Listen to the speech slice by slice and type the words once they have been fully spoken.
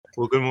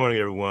Well, good morning,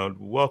 everyone.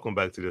 Welcome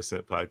back to the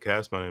Ascent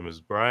Podcast. My name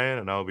is Brian,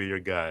 and I'll be your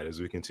guide as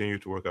we continue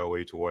to work our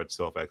way towards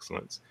self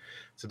excellence.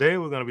 Today,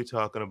 we're going to be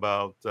talking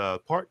about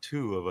part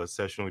two of a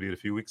session we did a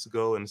few weeks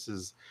ago, and this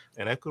is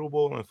an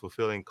equitable and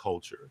fulfilling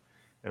culture.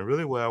 And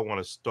really, where I want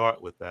to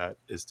start with that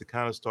is to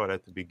kind of start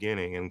at the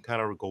beginning and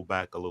kind of go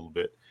back a little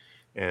bit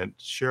and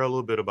share a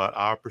little bit about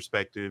our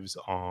perspectives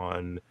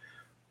on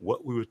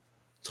what we were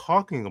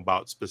talking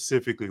about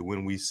specifically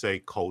when we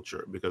say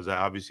culture, because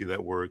obviously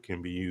that word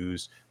can be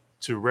used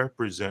to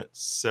represent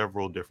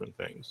several different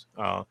things.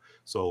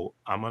 So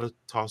I'm going to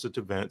toss it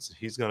to Vince.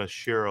 He's going to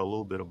share a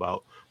little bit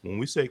about when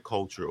we say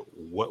culture,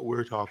 what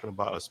we're talking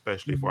about,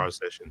 especially for Mhm. our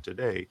session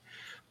today,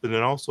 but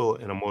then also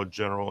in a more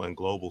general and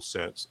global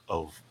sense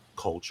of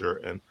culture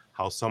and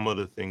how some of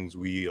the things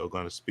we are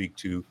going to speak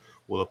to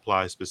will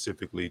apply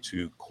specifically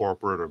to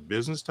corporate or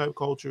business type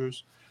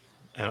cultures,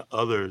 and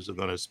others are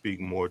going to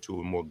speak more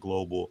to a more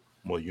global,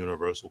 more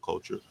universal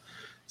culture.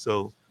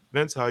 So,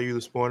 Vince, how are you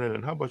this morning?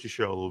 And how about you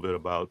share a little bit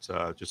about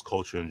just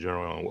culture in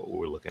general and what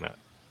we're looking at?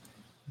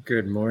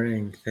 Good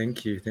morning.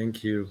 Thank you.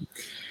 Thank you.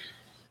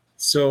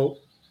 So,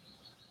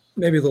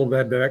 maybe a little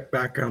bit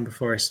background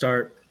before I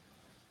start.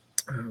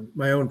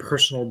 My own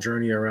personal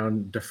journey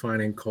around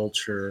defining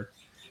culture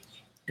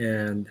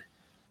and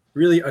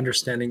really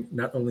understanding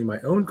not only my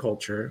own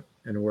culture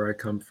and where I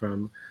come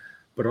from,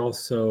 but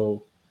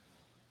also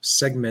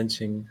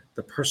segmenting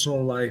the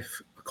personal life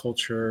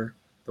culture,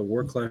 the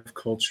work life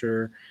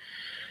culture,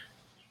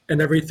 and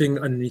everything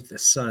underneath the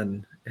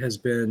sun has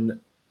been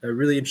a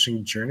really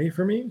interesting journey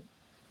for me.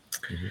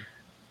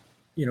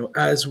 Hmm.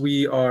 As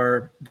we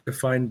are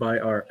defined by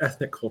our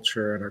ethnic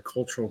culture and our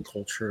cultural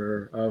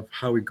culture of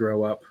how we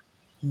grow up,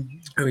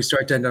 Mhm. and we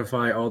start to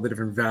identify all the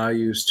different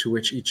values to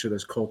which each of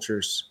those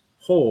cultures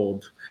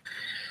hold,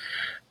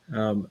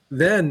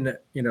 then,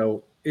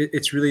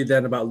 it's really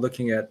then about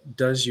looking at,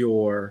 does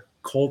your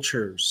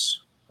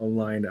cultures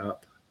align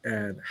up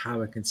and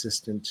have a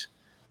consistent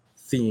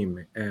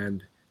theme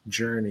and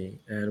journey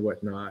and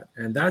whatnot.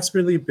 And that's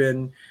really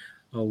been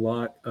a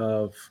lot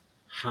of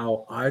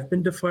how I've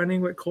been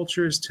defining what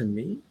culture is to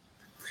me.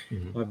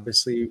 Hmm.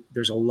 Obviously,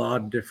 there's a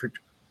lot of different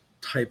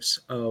types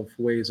of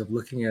ways of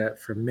looking at it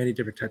for many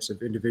different types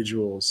of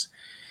individuals.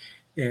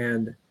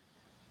 And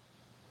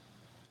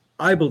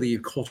I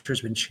believe culture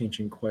has been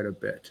changing quite a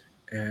bit.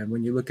 And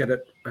when you look at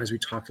it, as we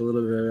talked a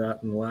little bit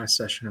about in the last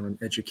session on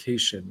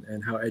education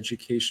and how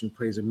education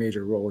plays a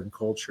major role in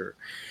culture,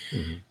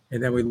 Hmm.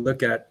 and then we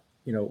look at,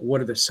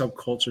 what are the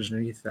subcultures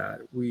underneath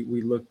that? We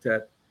looked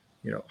at,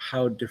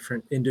 how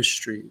different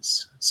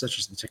industries, such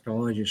as the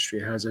technology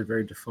industry, has a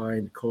very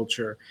defined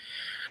culture,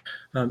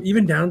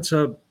 even down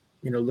to,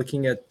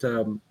 looking at,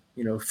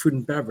 food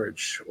and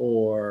beverage,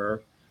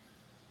 or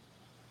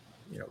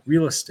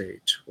real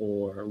estate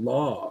or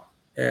law.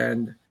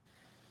 And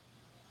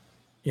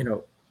you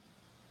know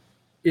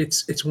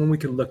it's when we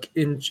can look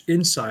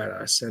inside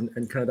us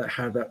and kind of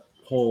have that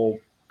whole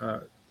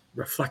uh,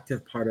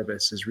 reflective part of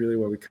us is really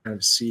where we kind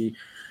of see,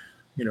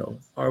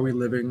 are we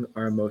living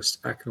our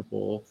most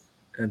equitable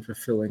and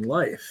fulfilling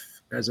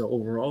life as an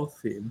overall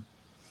theme.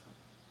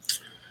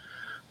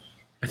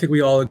 I think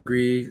we all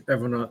agree,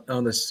 everyone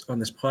on this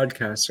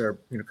podcast are,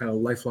 kind of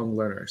lifelong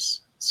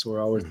learners, so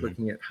we're always Hmm.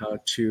 looking at how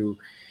to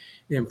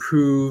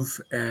improve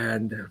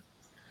and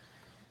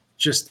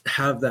just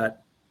have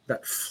that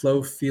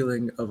flow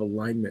feeling of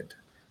alignment.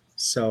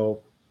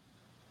 So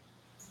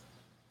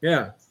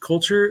yeah,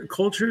 culture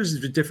is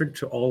different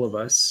to all of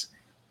us,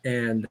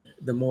 and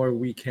the more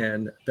we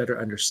can better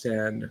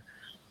understand,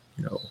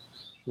 you know,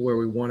 where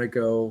we want to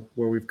go,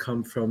 where we've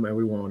come from, and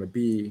we want to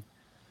be,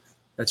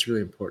 that's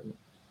really important.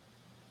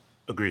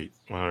 Agreed,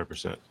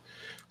 100%.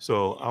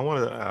 So I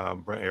want to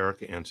bring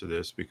Erica into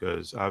this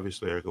because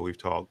obviously, Erica, we've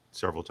talked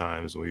several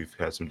times. We've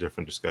had some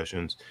different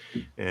discussions.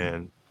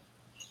 And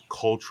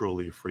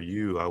culturally for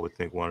you, I would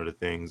think one of the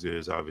things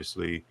is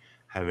obviously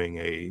having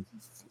a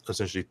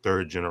essentially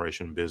third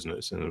generation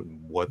business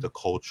and what the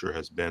culture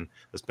has been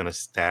that's been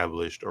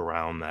established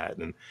around that,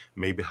 and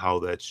maybe how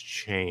that's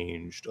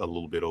changed a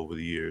little bit over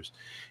the years.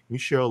 Can you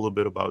share a little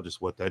bit about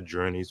just what that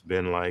journey's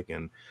been like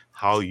and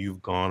how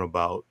you've gone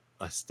about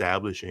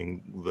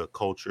establishing the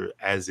culture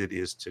as it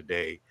is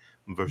today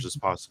versus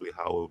possibly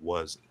how it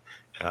was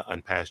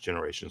in past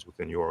generations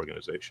within your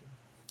organization?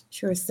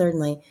 Sure,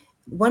 certainly.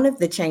 One of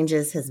the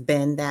changes has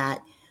been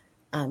that,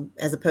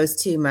 as opposed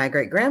to my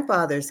great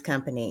grandfather's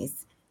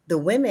companies, the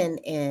women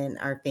in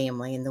our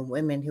family and the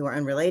women who are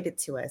unrelated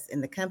to us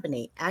in the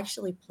company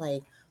actually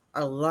play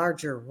a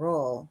larger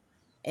role.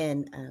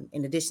 And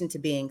in addition to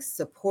being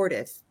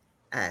supportive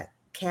uh,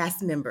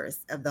 cast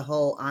members of the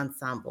whole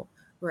ensemble,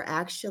 we're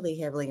actually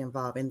heavily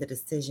involved in the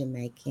decision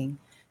making.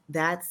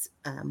 That's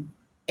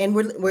and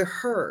we're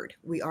heard.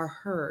 We are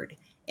heard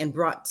and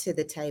brought to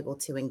the table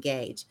to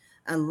engage,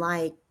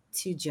 unlike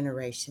 2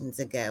 generations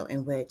ago,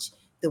 in which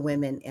the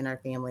women in our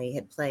family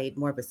had played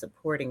more of a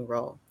supporting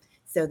role.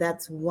 So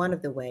that's one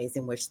of the ways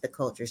in which the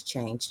culture's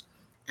changed.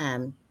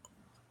 Um,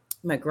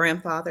 my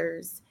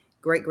grandfathers,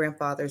 great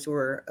grandfathers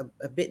were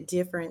a bit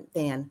different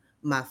than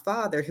my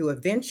father, who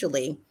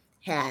eventually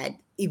had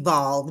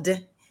evolved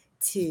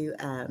to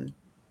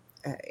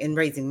in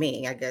raising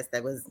me. I guess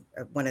that was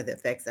one of the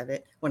effects of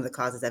it, one of the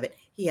causes of it.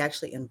 He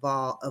actually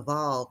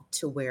evolved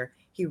to where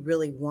he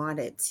really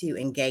wanted to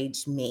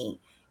engage me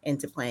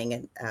into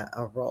playing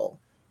a role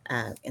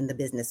in the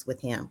business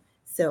with him.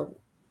 So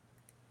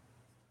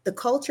the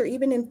culture,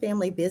 even in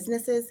family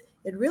businesses,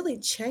 it really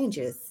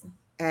changes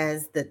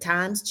as the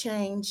times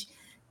change,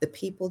 the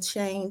people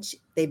change,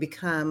 they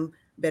become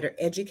better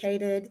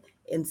educated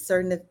in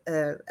certain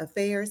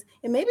affairs,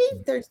 and maybe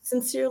they're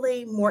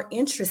sincerely more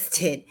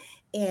interested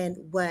in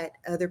what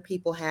other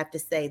people have to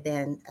say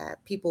than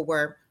people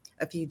were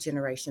a few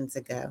generations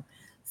ago.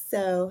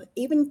 So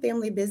even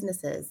family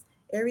businesses,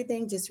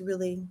 everything just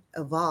really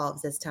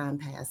evolves as time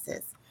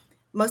passes.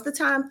 Most of the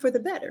time for the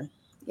better,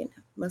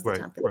 most of the Right,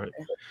 time for the right.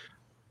 better.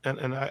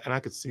 And I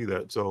could see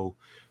that. So,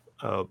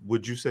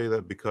 would you say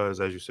that because,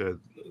 as you said,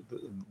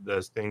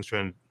 as things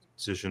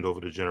transitioned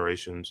over the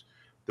generations,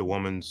 the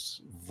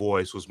woman's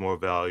voice was more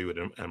valued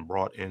and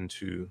brought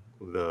into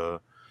the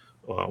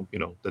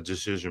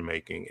decision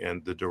making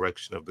and the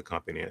direction of the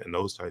company and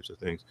those types of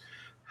things?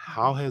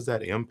 How has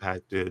that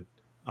impacted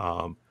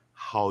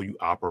how you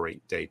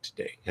operate day to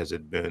day? Has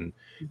it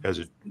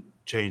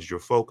changed your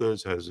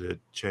focus? Has it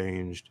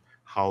changed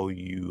how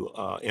you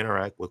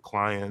interact with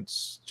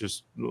clients?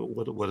 Just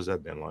what has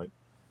that been like?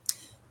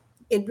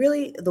 It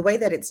really, the way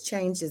that it's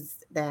changed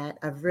is that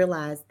I've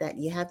realized that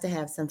you have to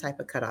have some type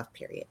of cutoff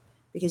period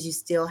because you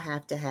still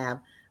have to have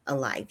a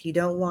life. You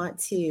don't want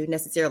to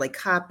necessarily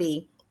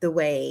copy the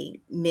way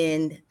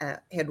men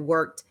had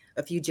worked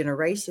a few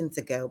generations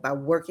ago by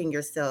working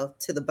yourself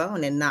to the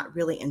bone and not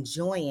really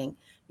enjoying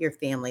your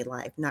family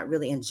life, not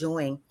really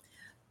enjoying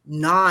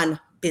non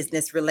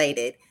business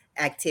related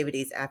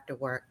activities after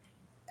work.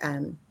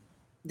 Um,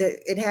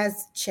 it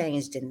has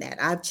changed in that.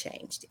 I've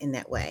changed in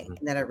that way, Hmm.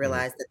 and that I Hmm.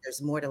 realized that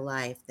there's more to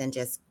life than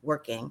just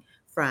working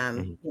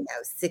from Hmm.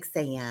 6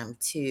 a.m.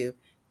 to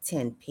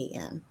 10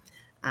 p.m.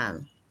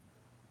 Um,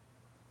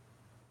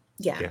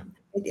 yeah, Yeah,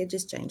 it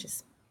just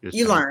changes. just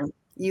You change. learn.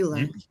 You You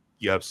learn.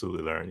 you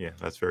absolutely learn. Yeah,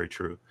 that's very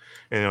true.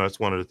 And that's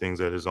one of the things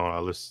that is on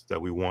our list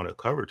that we want to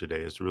cover today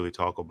is to really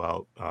talk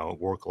about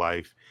work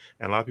life.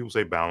 And a lot of people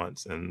say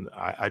balance, and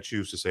I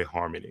choose to say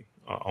harmony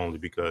only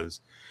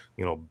because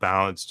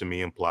balance to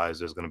me implies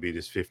there's going to be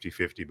this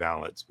 50-50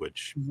 balance,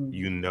 which Mhm.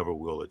 you never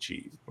will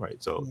achieve,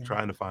 right? So Yeah.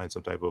 trying to find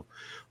some type of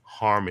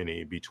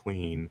harmony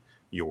between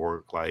your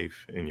work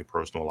life and your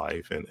personal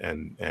life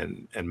and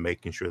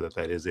making sure that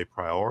that is a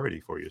priority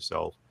for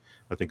yourself,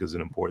 I think, is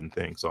an important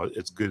thing. So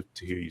it's good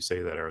to hear you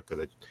say that, Erica,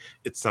 that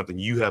it's something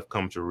you have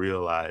come to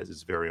realize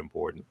is very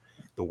important.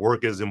 The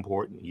work is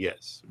important,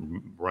 yes.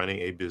 Running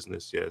a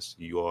business, yes.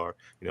 You are,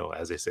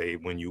 as they say,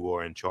 when you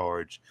are in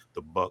charge,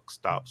 the buck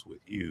stops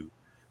with you.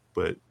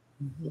 But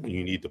Mhm.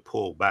 you need to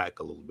pull back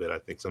a little bit, I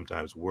think,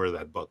 sometimes where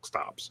that buck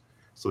stops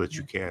so that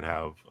you Yeah. can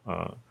have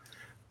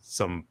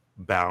some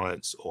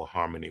balance or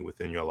harmony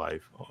within your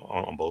life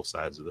on both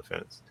sides of the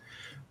fence.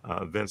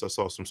 Vince, I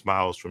saw some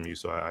smiles from you,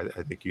 so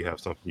I think you have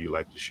something you'd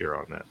like to share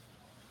on that.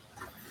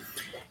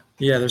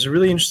 Yeah, there's a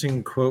really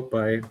interesting quote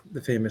by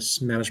the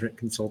famous management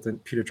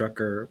consultant Peter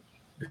Drucker,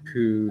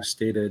 who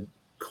stated,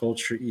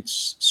 "Culture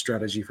eats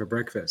strategy for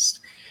breakfast."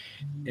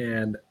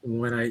 And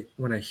when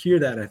I hear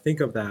that, I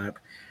think of that.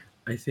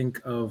 I think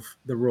of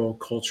the role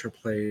culture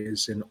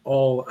plays in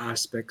all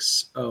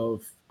aspects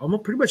of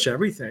almost pretty much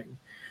everything.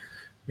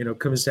 It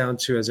comes down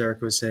to, as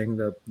Eric was saying,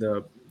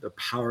 the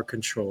power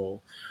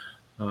control.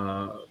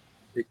 Uh,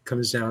 it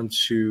comes down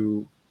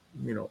to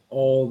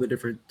all the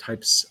different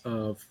types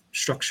of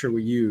structure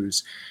we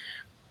use.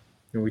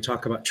 When we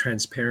talk about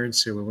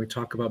transparency, when we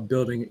talk about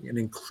building an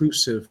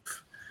inclusive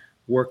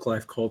work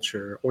life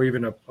culture, or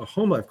even a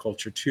home life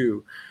culture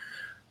too,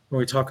 when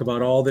we talk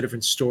about all the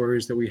different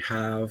stories that we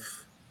have,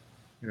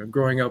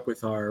 growing up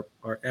with our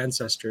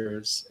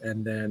ancestors,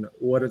 and then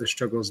what are the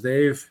struggles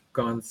they've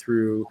gone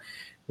through,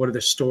 what are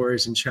the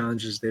stories and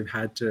challenges they've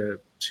had to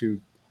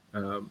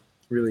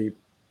really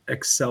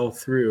excel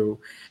through,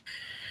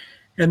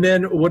 and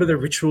then what are the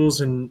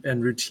rituals and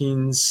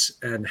routines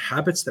and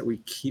habits that we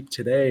keep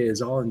today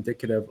is all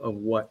indicative of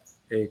what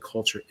a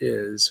culture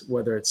is,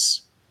 whether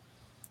it's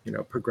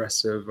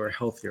progressive or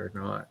healthy or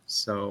not.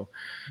 So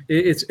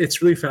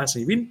it's really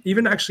fascinating.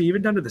 Even actually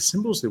even down to the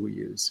symbols that we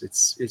use.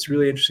 It's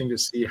really interesting to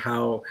see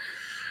how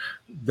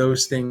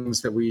those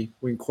things that we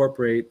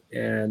incorporate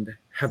and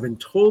have been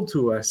told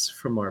to us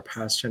from our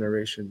past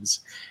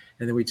generations,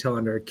 and then we tell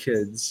on our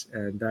kids,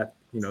 and that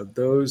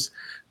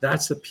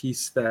that's the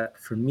piece that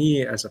for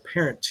me as a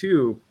parent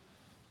too,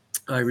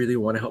 I really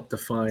want to help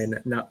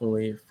define, not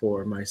only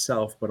for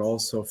myself but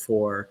also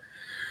for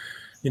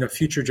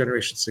future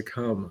generations to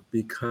come,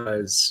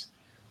 because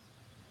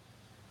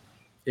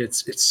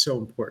it's so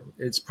important.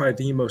 It's probably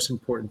the most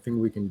important thing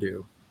we can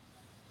do.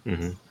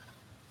 Hmm.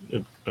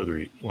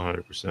 Agreed,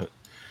 100%.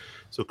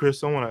 So,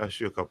 Chris, I want to ask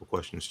you a couple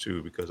questions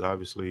too, because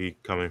obviously,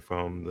 coming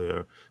from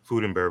the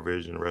food and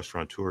beverage and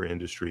restaurateur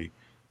industry,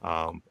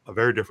 a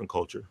very different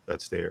culture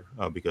that's there.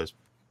 Because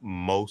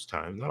most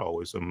times, not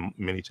always,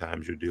 many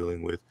times, you're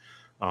dealing with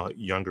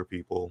younger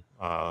people,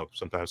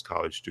 sometimes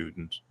college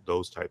students,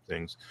 those type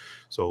things.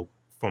 So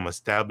from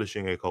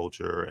establishing a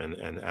culture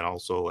and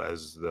also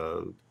as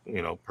the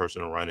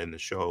person running the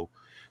show,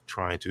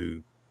 trying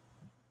to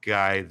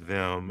guide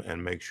them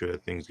and make sure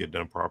that things get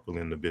done properly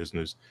in the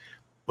business,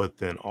 but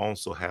then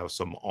also have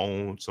some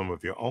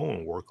of your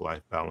own work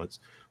life balance.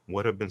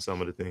 What have been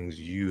some of the things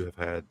you have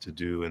had to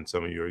do in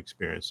some of your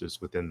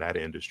experiences within that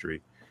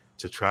industry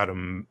to try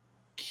to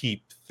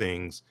keep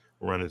things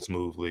running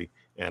smoothly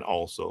and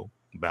also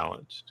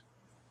balanced?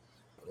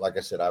 Like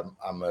I said,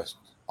 I'm a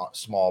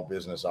small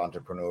business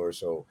entrepreneur,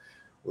 so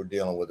we're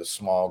dealing with a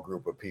small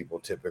group of people,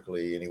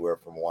 typically anywhere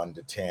from 1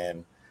 to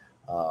 10,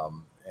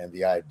 and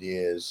the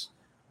idea is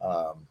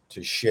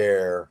to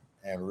share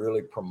and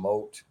really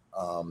promote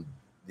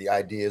the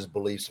ideas,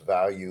 beliefs,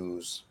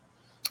 values,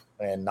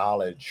 and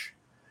knowledge,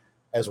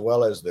 as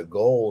well as the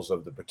goals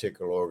of the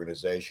particular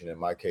organization. In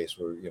my case,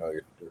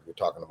 you're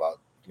talking about,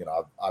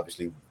 I've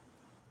obviously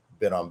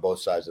been on both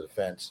sides of the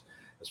fence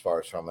as far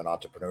as from an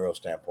entrepreneurial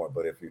standpoint.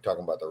 But if you're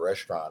talking about the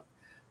restaurant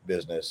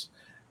business,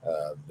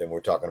 then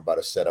we're talking about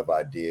a set of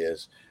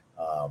ideas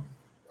um,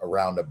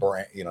 around the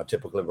brand,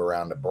 typically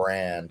around the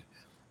brand,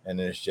 and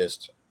then it's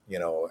just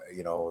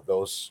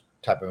those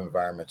type of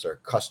environments are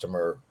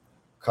customer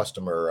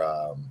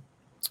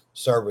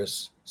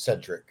service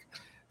centric.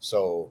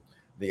 So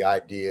the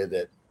idea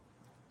that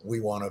we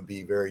want to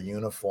be very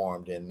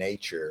uniformed in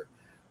nature,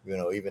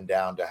 even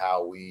down to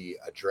how we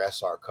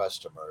address our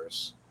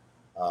customers.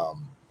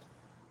 Um,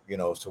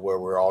 so where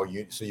we're all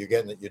so you're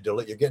getting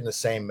the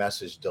same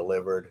message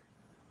delivered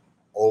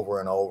over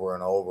and over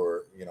and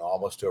over,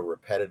 almost to a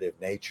repetitive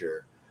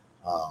nature,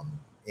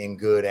 in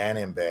good and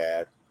in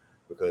bad,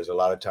 because a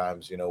lot of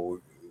times,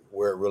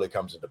 where it really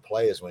comes into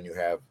play is when you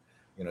have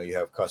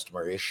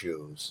customer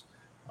issues,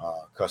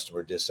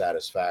 customer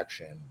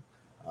dissatisfaction,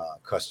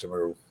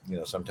 customer,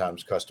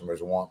 sometimes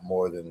customers want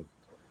more than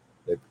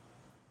they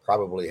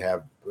probably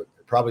have,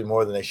 probably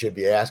more than they should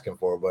be asking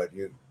for, but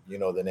you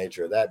know the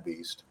nature of that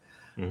beast.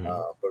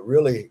 Hmm. But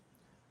really,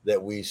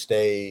 that we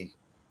stay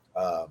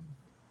um,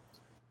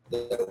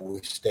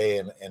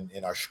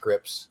 in our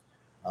scripts,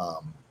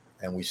 um,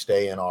 and we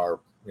stay in our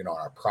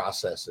our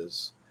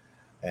processes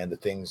and the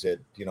things that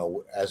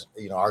as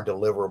our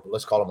deliverable,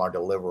 let's call them our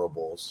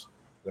deliverables,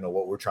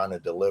 what we're trying to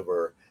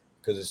deliver,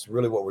 because it's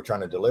really what we're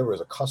trying to deliver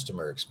is a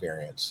customer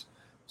experience.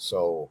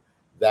 So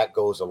that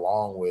goes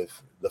along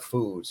with the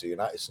food. So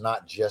it's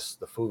not just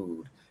the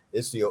food,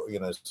 it's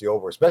it's the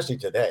over, especially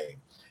today,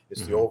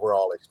 it's the Hmm.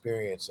 overall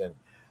experience. And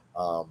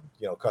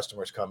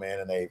customers come in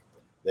and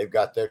they've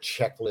got their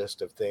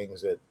checklist of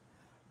things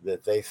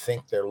that they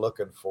think they're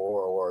looking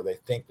for, or they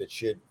think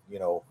that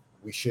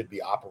we should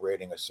be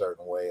operating a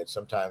certain way. And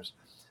sometimes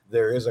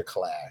there is a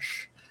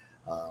clash.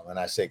 And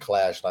I say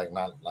clash like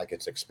not like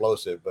it's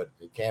explosive, but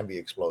it can be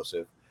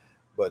explosive.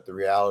 But the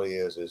reality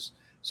is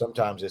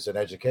sometimes it's an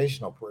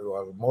educational,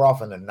 more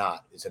often than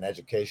not, it's an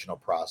educational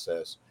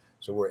process.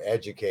 So we're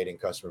educating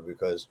customers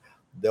because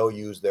they'll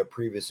use their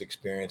previous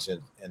experience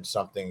in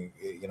something,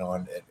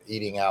 and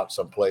eating out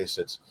someplace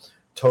that's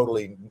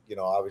totally,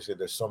 obviously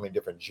there's so many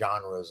different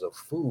genres of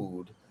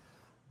food,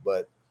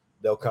 but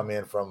they'll come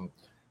in from,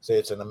 say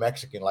it's in the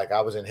Mexican, like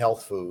I was in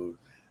health food.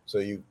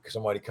 So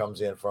somebody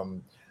comes in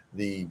from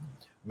the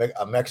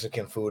a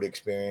Mexican food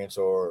experience,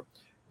 or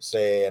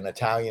say an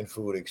Italian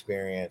food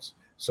experience.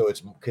 So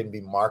it can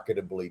be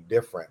marketably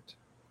different.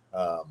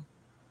 Um,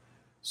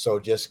 so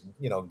just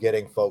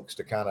getting folks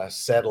to kind of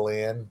settle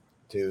in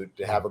to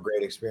have a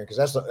great experience,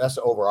 because that's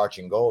the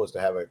overarching goal, is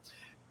to have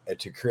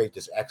to create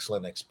this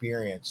excellent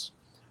experience,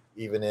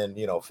 even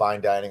in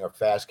fine dining or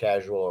fast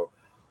casual or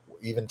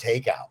even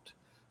takeout.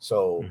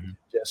 So Hmm.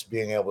 just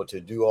being able to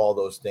do all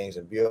those things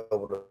and be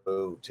able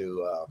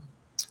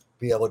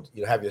be able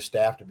to have your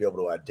staff to be able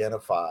to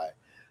identify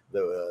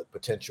the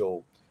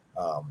potential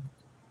um,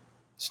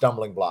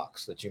 stumbling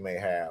blocks that you may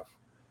have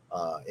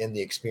in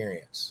the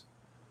experience,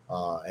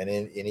 and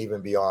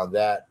even beyond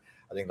that,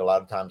 I think a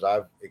lot of times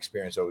I've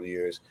experienced over the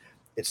years,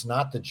 it's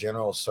not the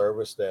general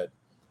service that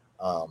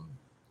um,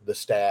 the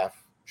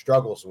staff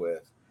struggles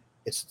with,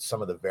 it's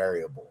some of the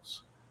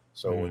variables.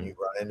 So when Hmm. you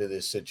run into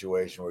this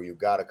situation where you've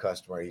got a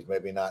customer, he's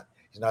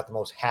not the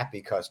most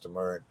happy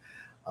customer.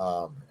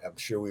 And I'm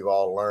sure we've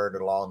all learned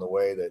along the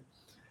way that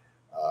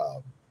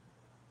um,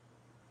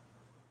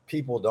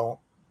 people don't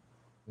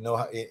know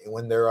how,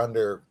 when they're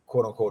under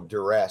quote unquote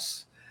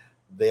duress,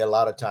 they a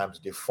lot of times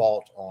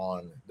default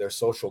on their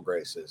social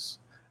graces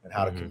and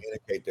how to Hmm.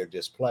 communicate their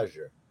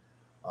displeasure.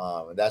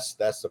 And that's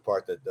the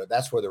part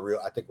that's where the real,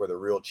 I think, where the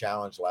real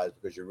challenge lies,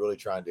 because you're really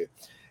trying to,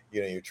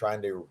 you're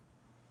trying to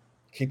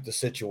keep the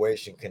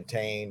situation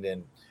contained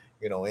and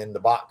in the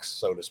box,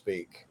 so to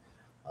speak.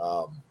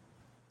 Um,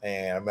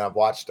 and I mean, I've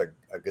watched a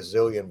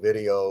gazillion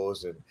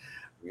videos, and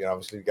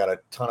obviously you've got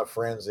a ton of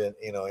friends in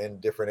in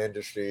different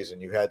industries,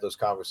 and you had those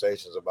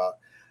conversations about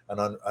an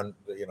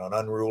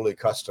unruly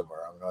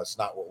customer. I mean, that's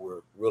not what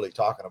we're really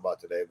talking about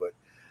today, but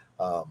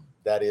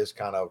that is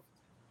kind of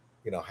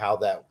how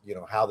that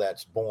how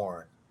that's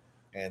born.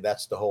 And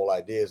that's the whole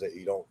idea, is that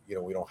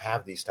we don't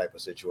have these type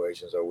of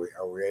situations. Are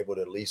we able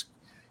to at least,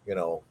 you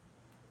know,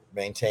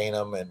 maintain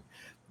them and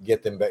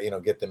get them back,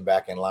 get them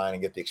back in line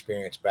and get the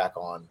experience back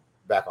on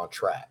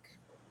track.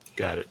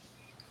 Got it.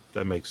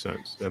 That makes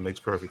sense. That makes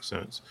perfect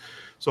sense.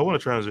 So I want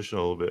to transition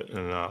a little bit,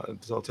 and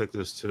I'll take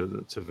this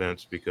to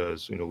Vince,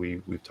 because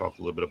we've talked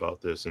a little bit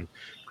about this, and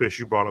Chris,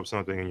 you brought up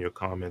something in your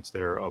comments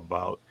there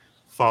about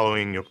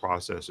following your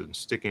process and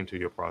sticking to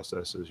your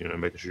processes.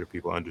 Making sure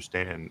people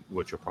understand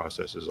what your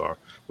processes are,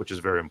 which is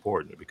very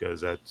important, because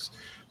that's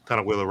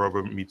kind of where the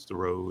rubber meets the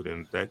road,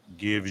 and that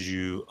gives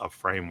you a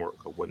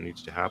framework of what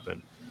needs to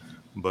happen.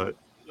 But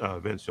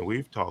Vince,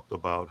 we've talked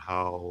about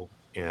how,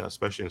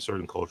 especially in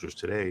certain cultures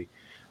today,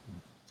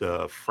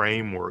 the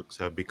frameworks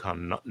have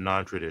become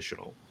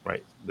non-traditional,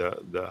 right?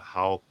 The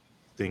how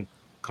think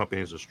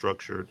companies are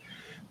structured,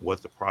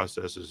 what the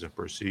processes and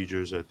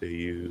procedures that they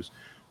use,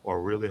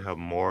 or really have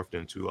morphed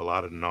into a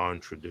lot of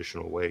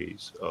non-traditional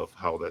ways of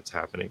how that's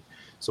happening.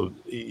 So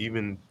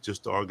even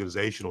just the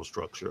organizational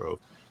structure of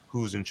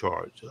who's in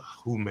charge,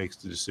 who makes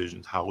the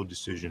decisions, how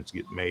decisions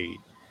get made,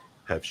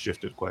 have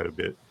shifted quite a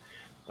bit.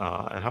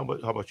 And how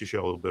about you share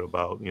a little bit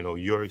about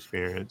your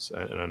experience?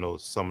 And I know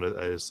some of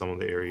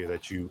the area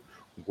that you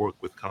work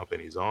with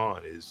companies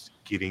on is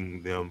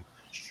getting them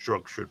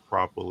structured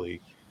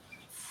properly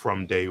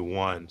from day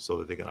one so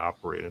that they can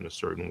operate in a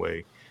certain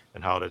way,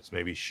 and how that's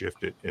maybe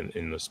shifted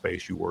in the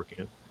space you work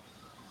in.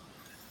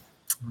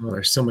 Well,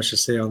 there's so much to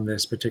say on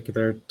this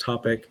particular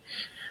topic.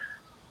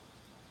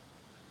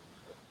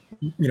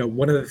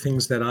 One of the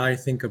things that I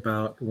think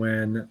about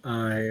when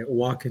I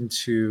walk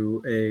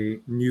into a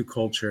new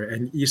culture,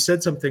 and you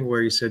said something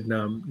where you said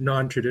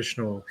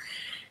non-traditional,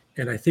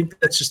 and I think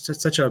that's just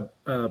such a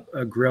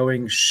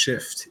growing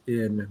shift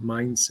in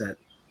mindset.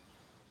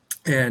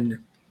 And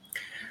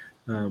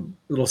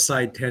little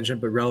side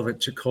tangent, but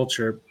relevant to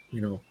culture.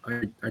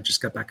 I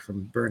just got back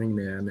from Burning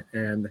Man,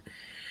 and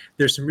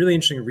there's some really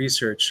interesting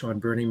research on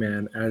Burning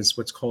Man as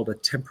what's called a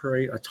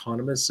temporary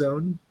autonomous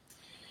zone.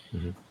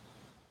 Hmm.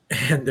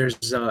 And there's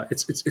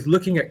it's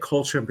looking at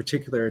culture in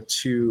particular,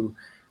 to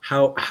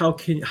how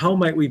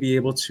might we be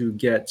able to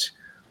get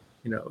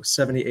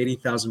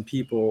 70,000-80,000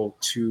 people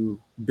to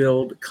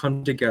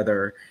come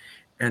together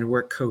and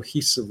work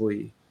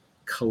cohesively,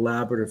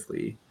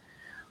 collaboratively,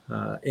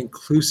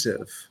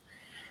 inclusive,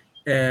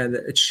 and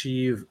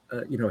achieve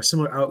a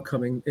similar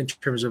outcome in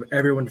terms of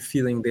everyone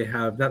feeling they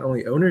have not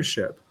only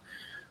ownership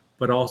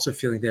but also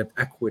feeling they have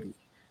equity,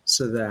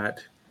 so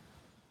that,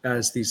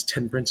 as these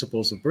 10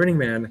 principles of Burning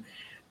Man,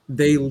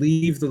 they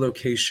leave the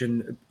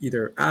location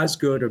either as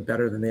good or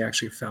better than they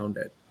actually found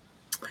it.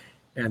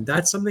 And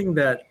that's something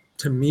that,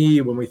 to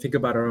me, when we think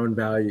about our own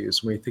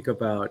values, when we think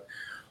about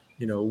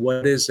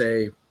what is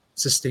a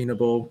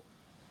sustainable,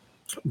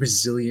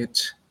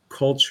 resilient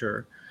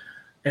culture,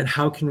 and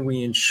how can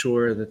we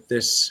ensure that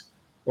this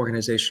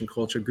organization,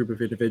 culture, group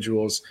of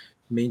individuals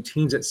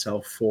maintains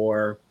itself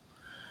for,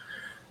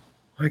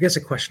 I guess,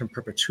 a question of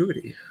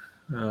perpetuity,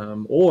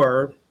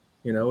 or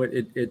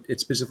it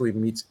specifically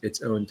meets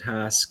its own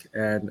task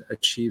and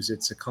achieves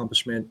its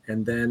accomplishment,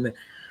 and then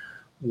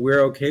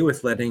we're okay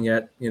with letting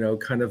it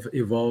kind of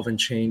evolve and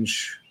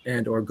change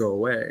and or go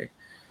away.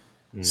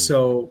 Mm.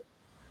 So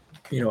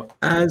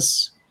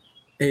as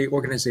a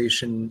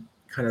organization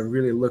kind of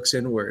really looks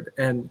inward,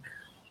 and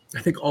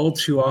I think all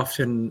too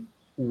often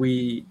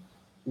we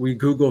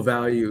Google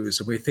values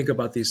and we think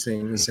about these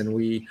things, and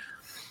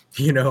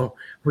you know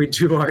we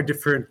do our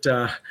different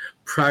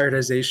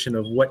prioritization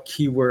of what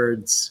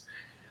keywords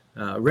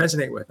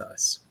resonate with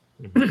us.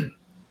 Hmm.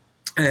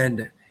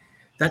 And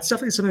that's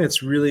definitely something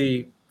that's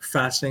really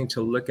fascinating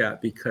to look at,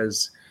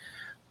 because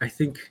I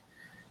think,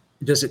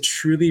 does it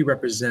truly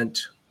represent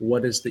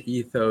what is the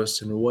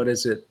ethos and what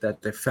is it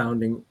that the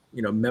founding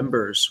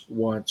members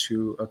want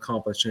to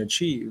accomplish and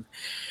achieve?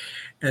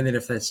 And then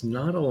if that's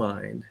not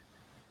aligned,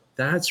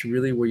 that's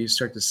really where you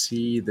start to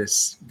see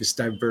this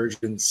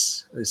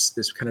divergence,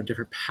 this kind of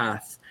different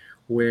path,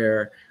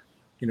 where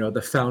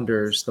the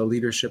founders, the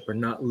leadership, are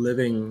not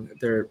living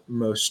their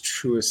most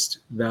truest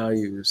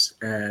values.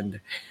 And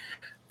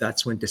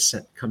that's when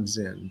dissent comes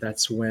in.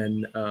 That's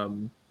when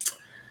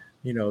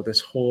this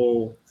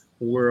whole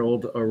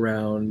world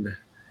around,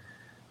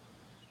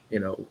 you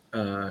know,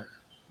 uh,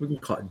 we can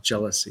call it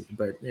jealousy,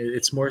 but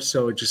it's more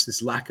so just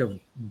this lack of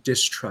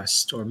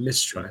distrust or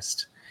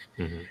mistrust.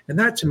 Hmm. And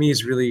that, to me,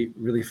 is really,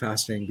 really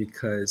fascinating,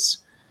 because,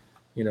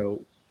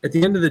 at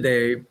the end of the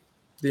day,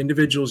 the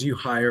individuals you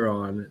hire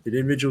on, the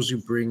individuals you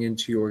bring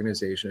into your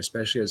organization,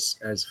 especially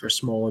as for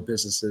smaller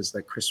businesses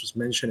like Chris was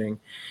mentioning,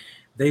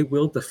 they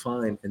will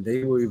define and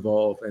they will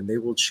evolve and they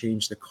will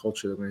change the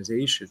culture of the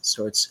organization.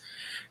 So it's,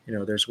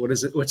 there's,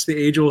 what's the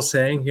age old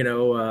saying,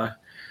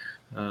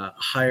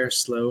 hire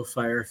slow,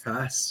 fire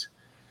fast.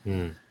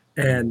 Mm.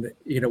 And,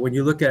 when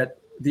you look at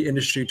the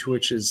industry, to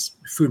which is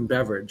food and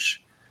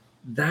beverage,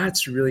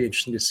 that's really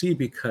interesting to see,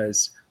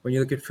 because when you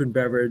look at food and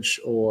beverage,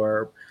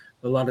 or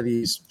a lot of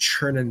these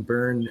churn and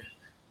burn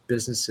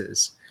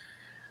businesses,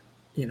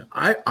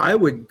 I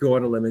would go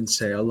on a limb and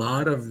say a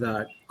lot of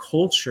that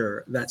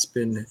culture that's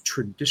been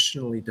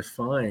traditionally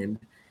defined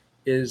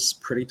is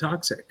pretty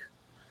toxic.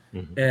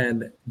 Mhm.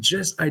 And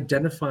just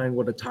identifying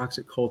what a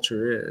toxic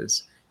culture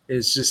is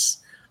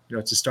just,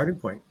 it's a starting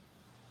point.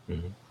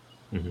 Mhm.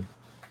 Mhm.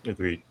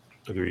 Agreed.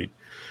 Agreed.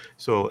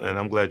 So, and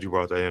I'm glad you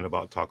brought that in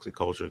about toxic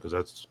culture, because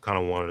that's kind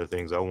of one of the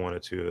things I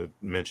wanted to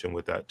mention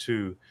with that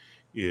too,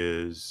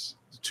 is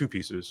two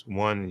pieces.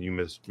 One, you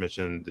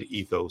mentioned the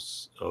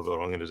ethos of an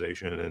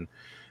organization, and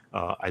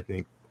I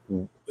think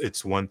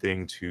it's one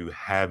thing to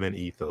have an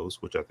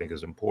ethos, which I think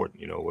is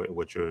important.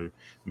 What your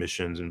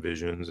missions and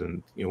visions,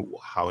 and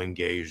how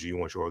engaged you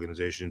want your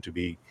organization to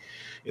be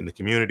in the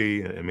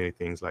community, and many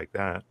things like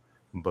that.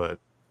 But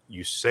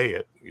you say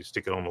it, you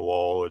stick it on the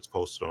wall, it's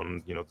posted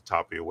on, the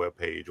top of your web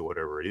page or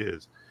whatever it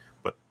is.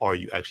 But are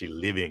you actually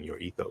living your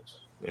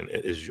ethos? And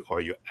are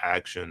your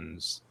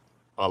actions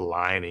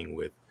aligning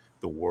with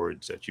the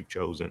words that you've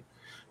chosen?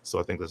 So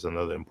I think that's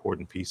another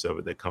important piece of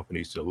it that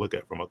companies to look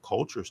at from a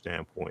culture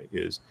standpoint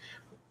is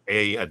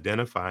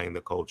identifying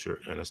the culture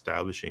and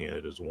establishing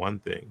it is one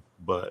thing,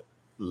 but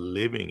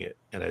living it,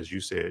 and as you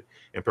said,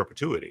 in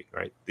perpetuity,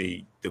 right?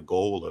 The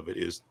goal of it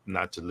is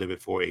not to live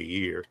it for a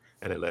year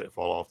and then let it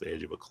fall off the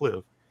edge of a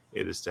cliff.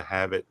 It is to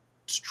have it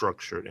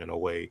structured in a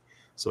way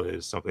so that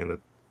it's something that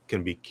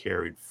can be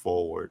carried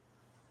forward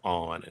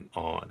on and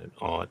on and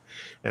on.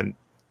 And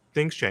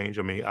things change.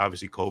 I mean,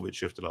 obviously COVID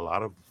shifted a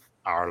lot of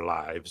our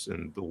lives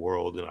and the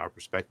world and our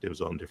perspectives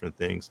on different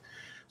things.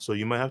 So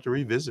you might have to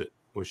revisit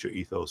what your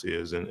ethos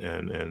is,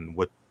 and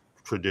what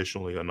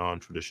traditionally or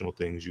non-traditional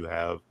things you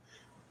have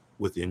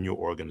within your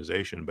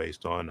organization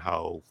based on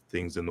how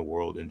things in the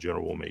world in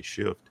general may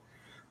shift.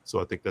 So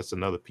I think that's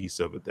another piece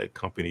of it that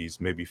companies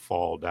maybe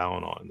fall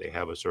down on. They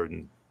have a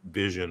certain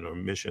vision or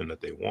mission that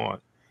they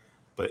want,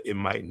 but it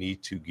might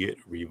need to get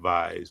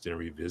revised and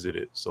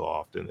revisited so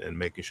often, and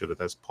making sure that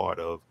that's part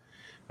of,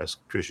 as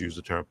Chris used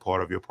the term,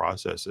 part of your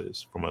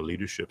processes from a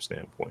leadership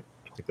standpoint.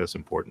 I think that's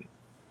important.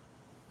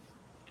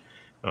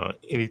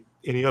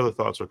 Any other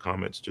thoughts or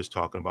comments just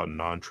talking about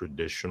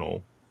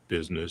non-traditional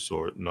business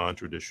or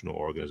non-traditional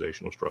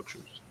organizational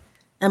structures?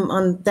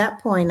 On that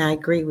point, I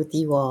agree with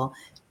you all.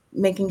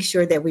 Making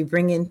sure that we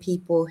bring in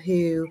people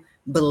who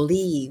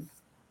believe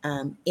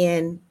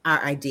in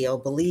our ideal,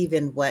 believe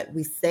in what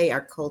we say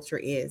our culture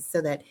is,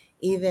 so that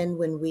even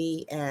when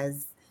we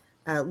as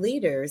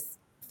leaders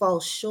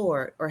fall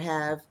short or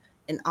have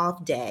an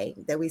off day,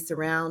 that we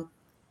surround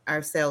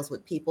ourselves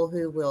with people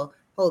who will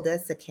hold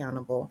us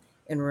accountable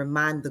and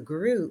remind the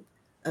group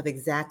of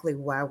exactly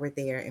why we're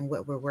there and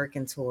what we're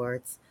working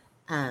towards.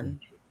 Um,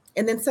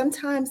 and then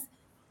sometimes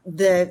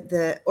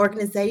the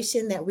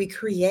organization that we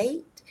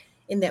create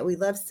and that we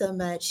love so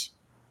much,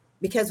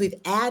 because we've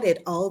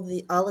added all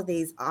of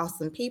these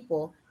awesome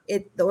people,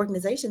 the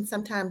organization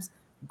sometimes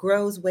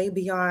grows way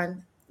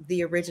beyond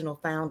the original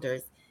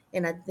founders.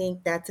 And I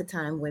think that's a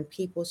time when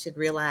people should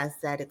realize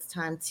that it's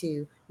time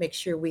to make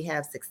sure we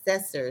have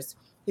successors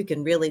who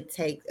can really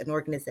take an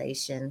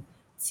organization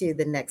to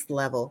the next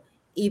level,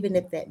 even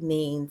if that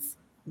means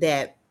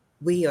that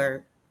we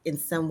are in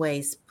some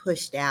ways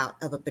pushed out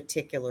of a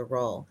particular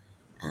role.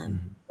 Mhm.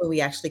 When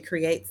we actually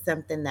create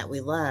something that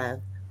we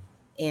love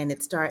and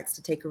it starts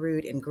to take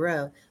root and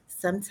grow,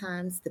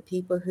 sometimes the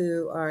people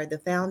who are the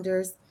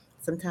founders,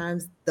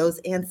 sometimes those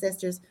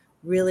ancestors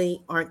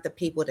really aren't the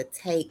people to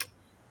take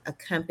a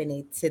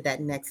company to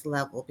that next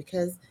level,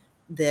 because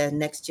the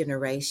next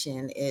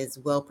generation is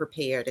well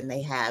prepared and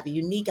they have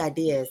unique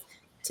ideas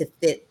to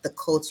fit the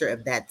culture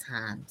of that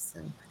time. So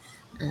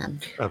um,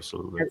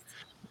 Absolutely. that's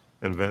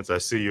And Vince, I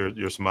see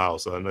your smile,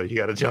 so I know you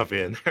got to jump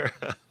in there.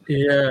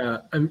 Yeah,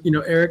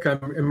 Eric,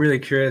 I'm really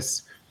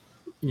curious.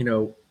 You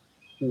know,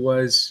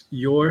 was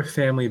your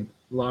family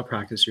law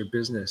practice, your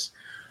business,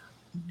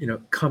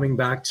 coming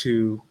back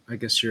to, I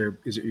guess,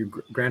 is it your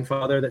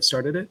grandfather that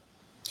started it?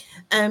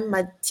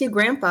 my two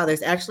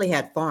grandfathers actually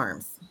had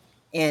farms,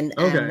 and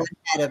Okay. one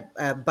had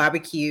a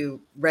barbecue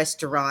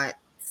restaurant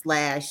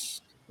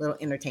slash little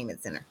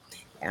entertainment center.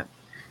 Yeah.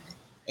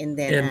 And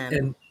then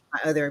And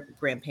my other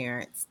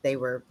grandparents, they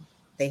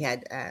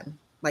had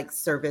like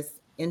service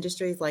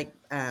industries, like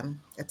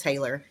a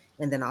tailor,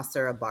 and then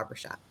also a barber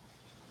shop.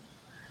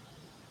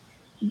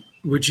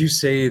 would you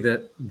say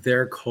that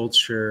their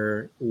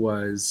culture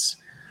was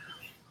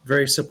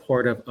very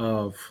supportive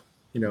of,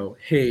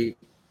 hey,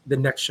 the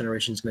next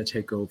generation is going to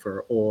take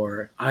over,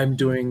 or I'm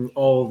doing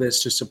all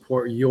this to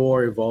support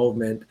your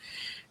involvement,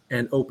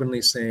 and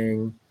openly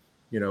saying,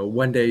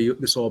 one day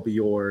this will all be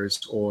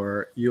yours,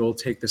 or you'll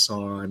take this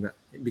on?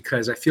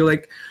 Because I feel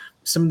like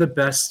some of the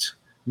best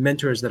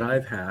mentors that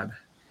I've had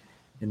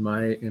in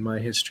my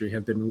history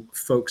have been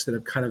folks that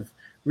have kind of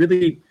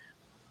really,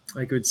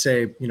 I would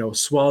say,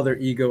 swallow their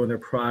ego and their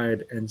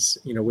pride, and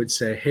would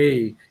say,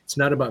 hey, it's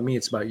not about me,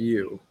 it's about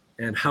you,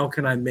 and how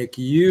can I make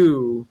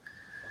you,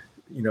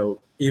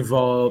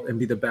 evolve and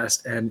be the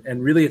best. And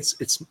really,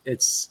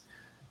 it's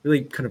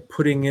really kind of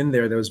putting in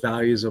there those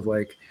values of,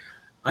 like,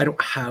 I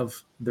don't have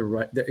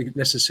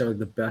necessarily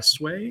the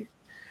best way.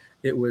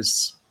 It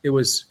was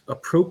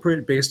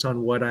appropriate based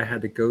on what I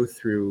had to go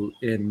through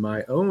in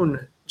my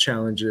own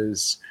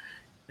challenges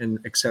and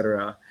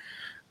etc.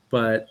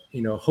 But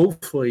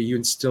hopefully you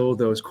instill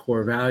those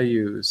core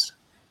values,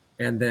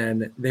 and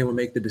then they will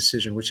make the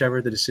decision,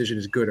 whichever the decision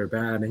is good or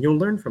bad, and you'll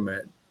learn from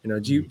it.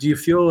 Do you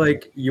feel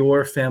like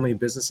your family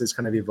business has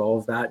kind of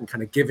evolved that and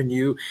kind of given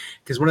you,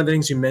 because one of the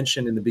things you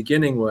mentioned in the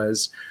beginning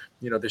was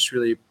this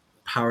really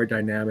power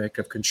dynamic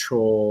of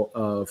control,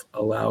 of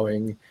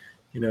allowing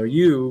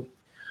you,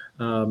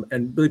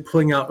 and really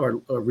pulling out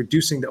or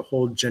reducing the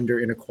whole gender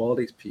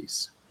inequalities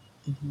piece.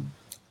 Mhm.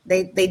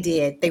 They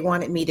did. They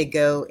wanted me to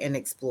go and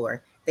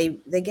explore.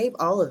 They gave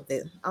all of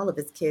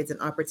his kids an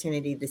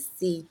opportunity to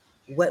see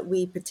what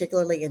we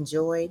particularly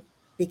enjoyed,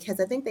 because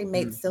I think they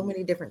made Mm. so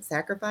many different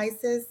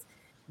sacrifices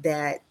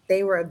that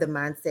they were of the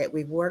mindset,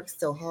 we've worked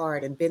so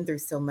hard and been through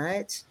so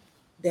much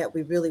that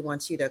we really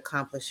want you to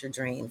accomplish your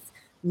dreams.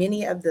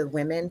 Many of the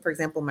women, for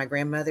example, my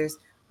grandmothers,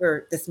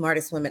 were the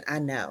smartest women I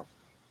know.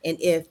 And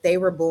if they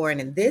were born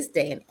in this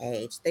day and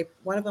age, they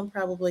one of them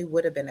probably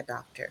would have been a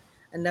doctor.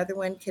 Another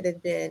one could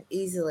have been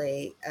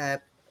easily a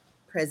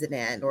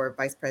president or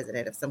vice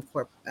president of some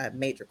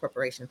major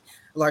corporation,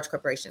 large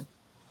corporation,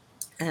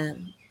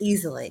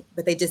 easily,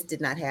 but they just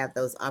did not have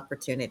those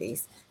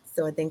opportunities.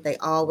 So I think they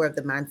all were of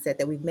the mindset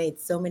that we've made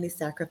so many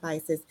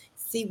sacrifices.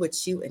 See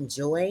what you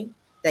enjoy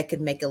that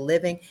could make a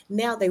living.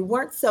 Now they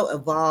weren't so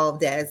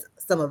evolved as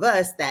some of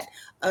us that,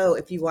 oh,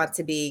 if you want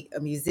to be a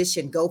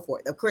musician, go for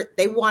it. Of course,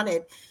 they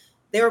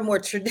were more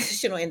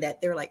traditional in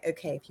that they were like,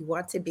 okay, if you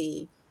want to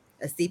be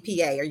a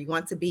CPA or you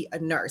want to be a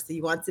nurse or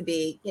you want to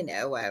be,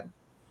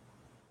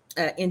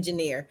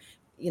 engineer,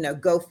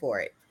 go for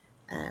it.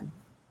 Um,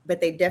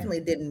 but they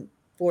definitely didn't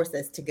force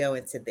us to go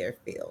into their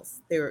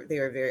fields. They were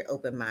very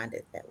open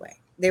minded that way.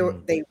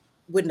 Mm. They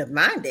wouldn't have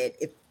minded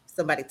if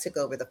somebody took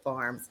over the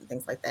farms and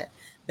things like that,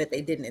 but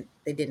they didn't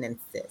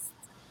insist.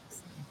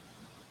 So,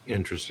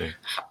 Interesting.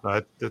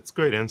 That's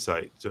great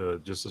insight,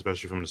 just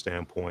especially from the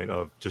standpoint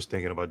of just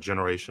thinking about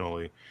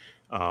generationally.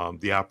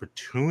 The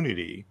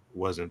opportunity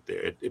wasn't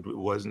there. It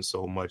wasn't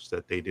so much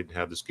that they didn't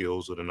have the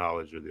skills or the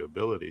knowledge or the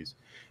abilities.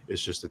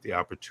 It's just that the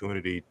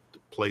opportunity,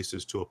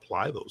 places to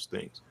apply those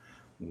things,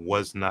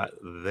 was not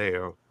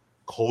there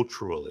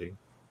culturally.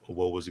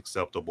 What was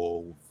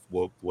acceptable,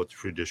 what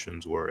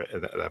traditions were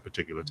at that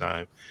particular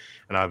time,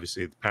 and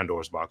obviously the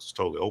Pandora's box is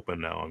totally open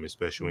now. I mean,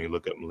 especially when you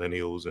look at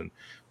millennials and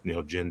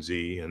Gen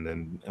Z, and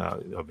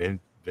then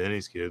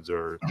Vinny's kids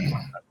are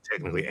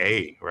technically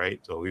A, right?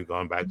 So we've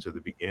gone back to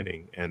the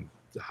beginning and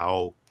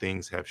how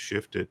things have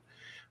shifted,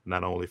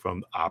 not only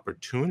from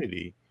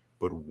opportunity,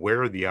 but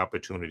where the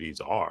opportunities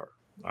are.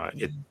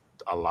 It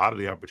A lot of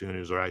the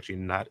opportunities are actually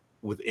not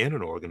within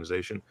an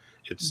organization;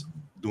 it's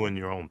mhm. doing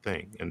your own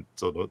thing, and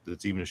so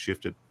it's even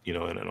shifted, in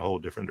a whole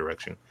different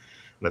direction.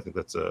 And I think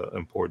that's a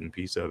important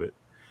piece of it.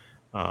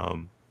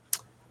 Um,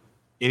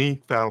 any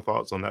final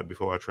thoughts on that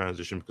before I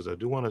transition? Because I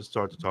do want to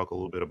start to talk a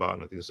little bit about,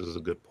 and I think this is a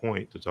good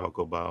point to talk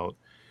about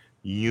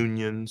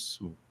unions,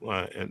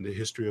 and the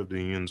history of the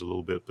unions a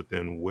little bit, but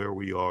then where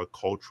we are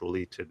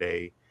culturally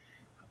today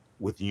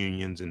with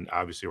unions. And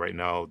obviously right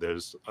now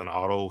there's an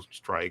auto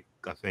strike,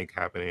 I think,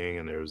 happening,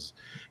 and there's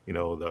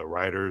the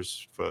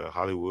writers for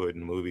Hollywood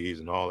and movies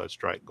and all that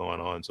strike going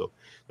on. So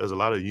there's a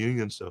lot of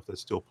union stuff that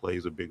still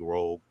plays a big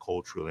role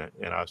culturally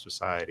in our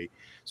society.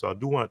 So I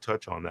do want to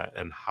touch on that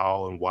and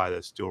how and why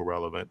that's still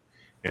relevant,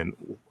 and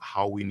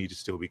how we need to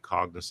still be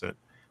cognizant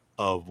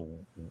of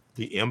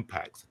the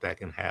impacts that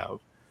can have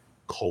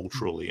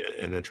culturally,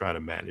 and then trying to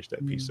manage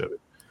that piece Mm. of it.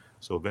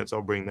 So Vince,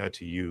 I'll bring that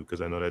to you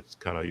because I know that's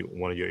kind of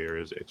one of your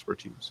areas of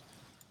expertise.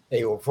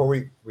 Hey, well,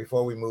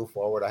 before we move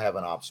forward, I have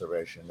an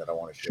observation that I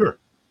want to share. Sure.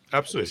 I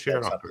Absolutely. just Share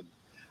had it off. something.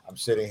 I'm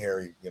sitting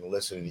here,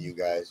 listening to you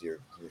guys. You're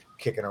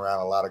kicking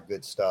around a lot of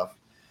good stuff,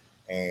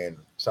 and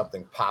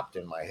something popped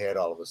in my head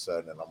all of a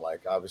sudden, and I'm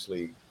like,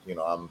 obviously,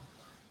 I'm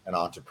an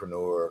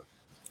entrepreneur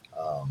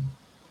um,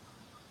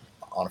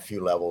 on a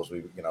few levels.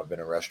 I've been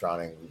in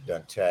restauranting, we've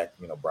done tech.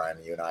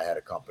 Brian, you and I had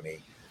a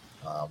company.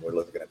 We're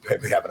looking at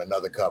maybe having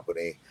another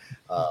company.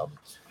 Um,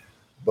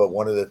 but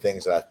one of the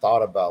things that I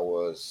thought about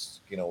was,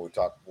 when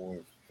we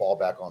fall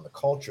back on the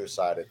culture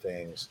side of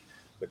things,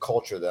 the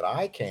culture that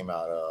I came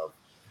out of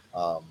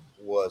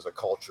was a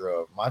culture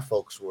of my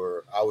folks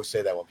were. I always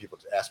say that when people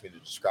ask me to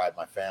describe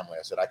my family,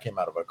 I said I came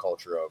out of a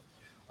culture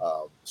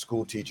of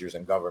school teachers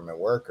and government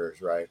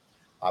workers, right?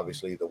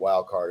 Obviously, the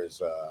wild card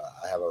is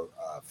I have a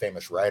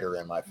famous writer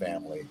in my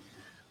family,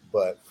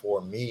 but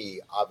for me,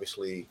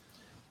 obviously,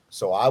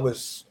 so I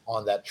was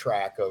on that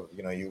track of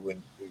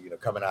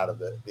coming out of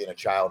the being a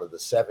child of the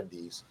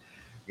 70s.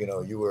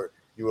 You were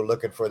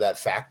looking for that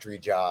factory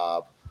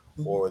job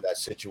Mhm. or that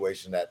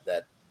situation, that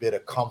bit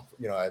of comfort.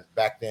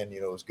 Back then,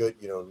 it was good.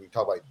 We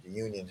talk about the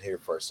union here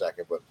for a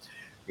second, but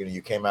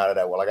you came out of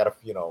that. Well, I got to,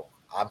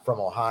 I'm from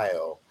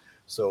Ohio,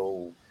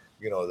 so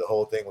the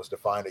whole thing was to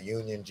find a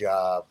union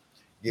job,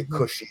 get Mhm.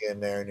 cushy in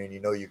there, and then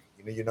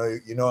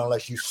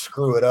unless you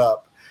screw it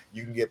up,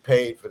 you can get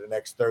paid for the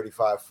next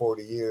 35,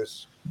 40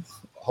 years,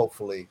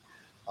 hopefully.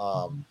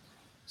 Um, Mhm.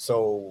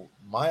 so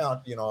my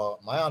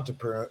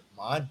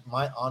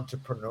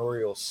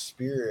entrepreneurial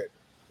spirit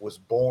was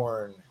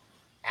born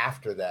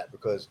after that,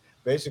 because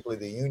basically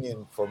the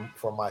union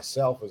for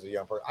myself as a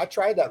young person, I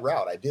tried that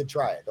route. I did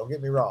try it. Don't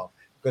get me wrong,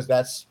 because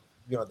that's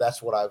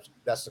that's what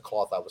that's the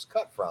cloth I was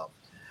cut from.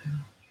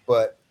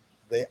 But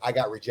I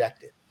got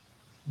rejected,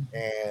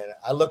 and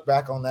I look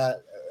back on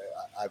that.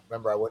 I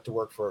remember I went to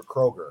work for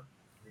Kroger,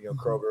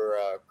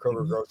 Kroger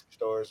Mhm. grocery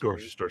stores.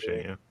 Grocery store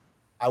chain, yeah.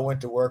 I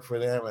went to work for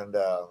them, and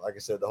like I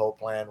said, the whole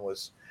plan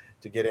was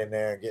to get in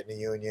there and get in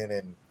the union,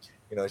 and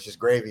it's just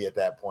gravy at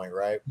that point,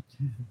 right?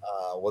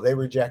 Well, they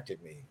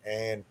rejected me,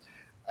 and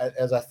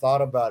as I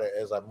thought about it,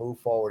 as I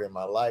moved forward in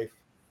my life,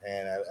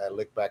 and I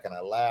look back and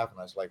I laugh, and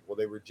I was like, well,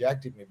 they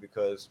rejected me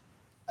because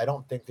I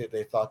don't think that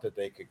they thought that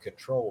they could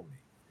control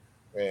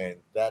me, and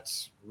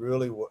that's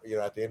really what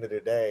at the end of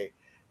the day,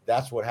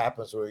 that's what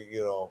happens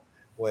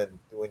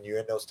when you're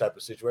in those type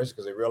of situations,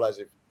 because they realize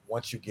if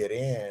once you get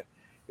in,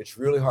 it's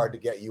really hard to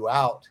get you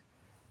out,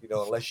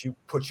 unless you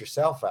put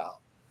yourself out.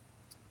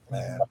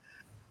 And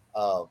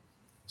um,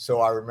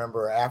 so I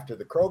remember after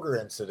the Kroger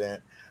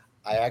incident,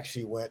 I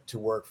actually went to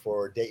work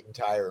for Dayton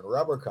Tire and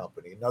Rubber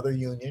Company, another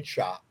union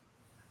shop.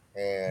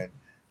 And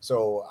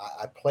so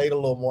I played a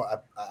little more.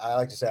 I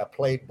like to say I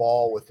played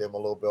ball with them a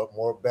little bit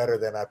more better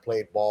than I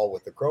played ball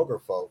with the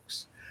Kroger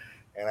folks.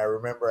 And I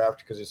remember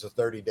after, because it's a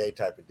 30-day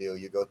type of deal,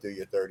 you go through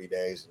your 30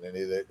 days, and then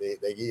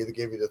they either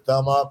give you the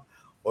thumb up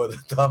or the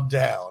thumb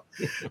down.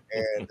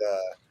 And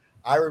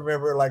I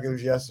remember like it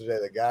was yesterday.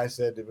 The guy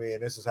said to me,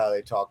 and this is how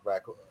they talk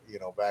back,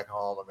 back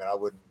home. I mean, I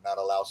would not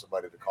allow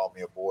somebody to call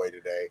me a boy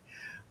today,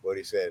 but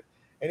he said,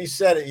 and he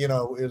said it, it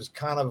was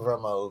kind of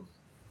from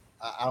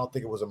I don't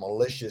think it was a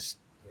malicious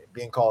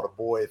being called a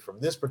boy from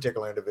this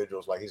particular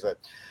individual. Like he said,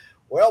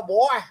 well,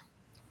 boy,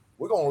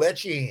 we're gonna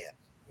let you in.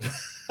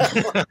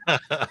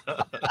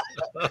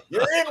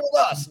 You're in with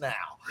us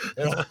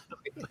now.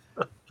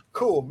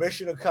 Cool,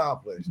 mission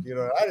accomplished.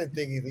 I didn't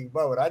think anything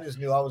about it. I just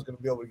knew I was going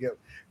to be able to get,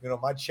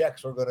 my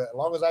checks were going to, as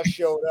long as I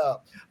showed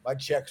up, my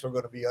checks were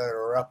going to be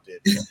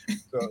uninterrupted.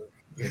 So,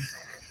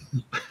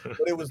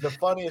 but it was the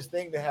funniest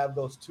thing to have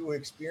those two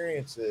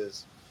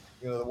experiences.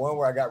 The one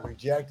where I got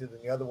rejected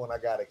and the other one I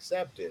got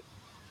accepted.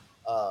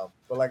 But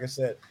like I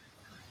said,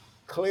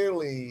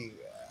 clearly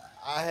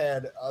I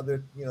had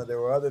other,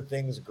 there were other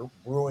things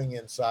brewing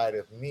inside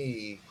of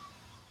me.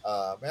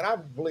 And I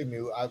believe me,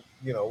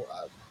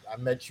 I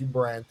met you,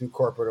 Brian, through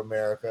corporate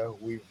America.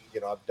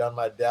 I've done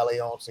my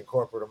dalliance in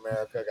corporate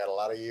America. I got a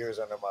lot of years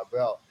under my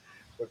belt,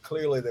 but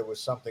clearly there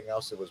was something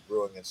else that was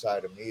brewing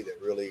inside of me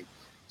that really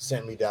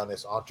sent me down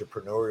this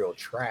entrepreneurial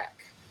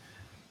track.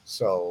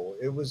 So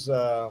it was,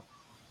 I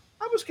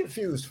was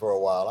confused for a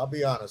while. I'll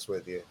be honest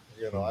with you.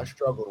 I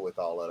struggled with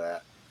all of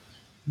that.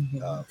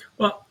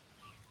 Well,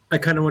 I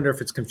kind of wonder if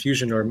it's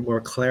confusion or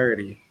more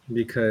clarity,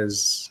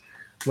 because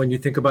when you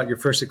think about your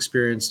first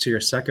experience to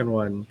your second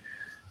one,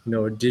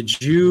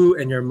 did you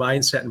and your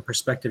mindset and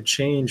perspective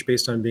change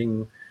based on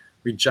being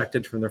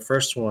rejected from the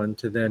first one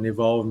to then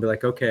evolve and be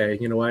like, okay,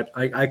 you know what,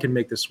 I can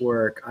make this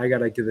work. I got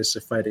to give this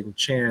a fighting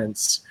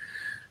chance.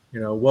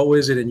 What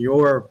was it in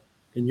your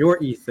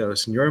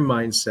ethos and your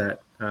mindset?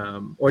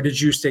 Or did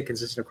you stay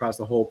consistent across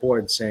the whole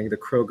board saying the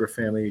Kroger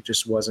family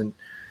just wasn't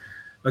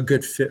a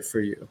good fit for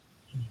you?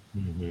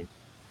 Mm-hmm.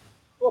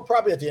 Well,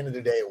 probably at the end of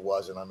the day, it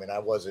wasn't. I mean, I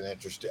wasn't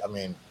interested. I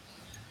mean,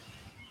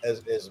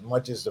 as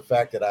much as the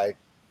fact that at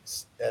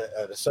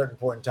a certain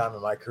point in time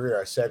in my career,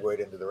 I segued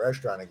into the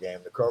restaurant game.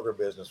 The Kroger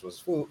business was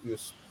food,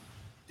 was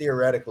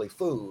theoretically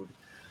food.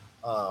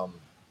 Um,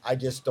 I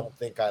just don't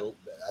think I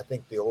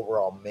think the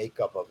overall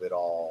makeup of it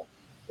all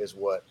is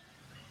what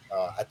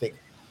I think.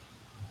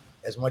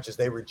 As much as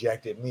they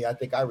rejected me, I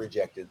think I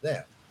rejected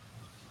them.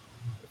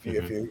 If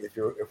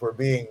we're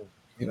being,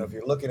 if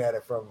you're looking at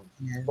it from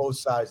Yeah. both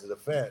sides of the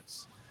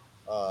fence,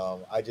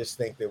 I just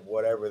think that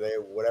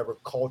whatever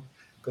culture,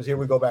 because here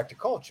we go back to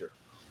culture.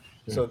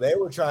 So they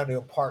were trying to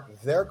impart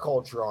their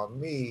culture on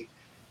me.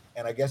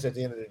 And I guess at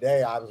the end of the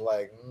day, I was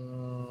like,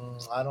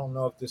 I don't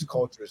know if this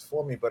culture is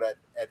for me. But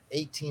at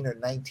 18 or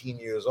 19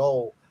 years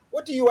old,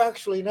 what do you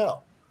actually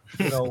know?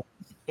 You know,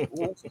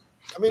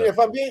 I mean, if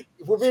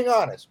we're being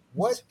honest,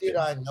 what did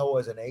I know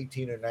as an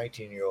 18 or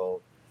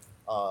 19-year-old?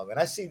 And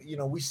I see,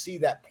 we see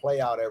that play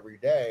out every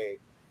day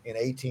in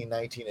 18,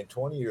 19, and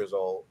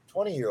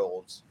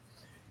 20-year-olds,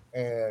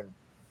 and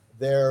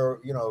their,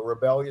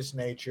 rebellious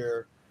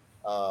nature,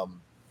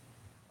 um,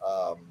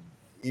 um,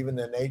 even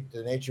the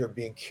nature of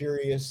being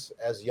curious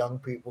as young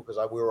people, because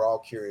we were all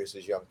curious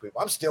as young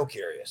people. I'm still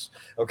curious,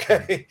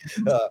 okay,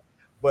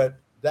 but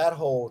that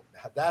whole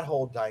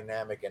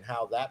dynamic and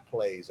how that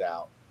plays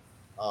out,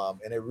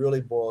 and it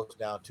really boils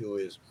down to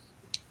is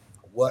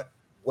what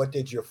what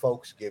did your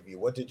folks give you?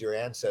 What did your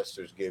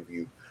ancestors give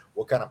you?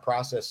 What kind of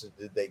processes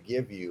did they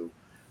give you?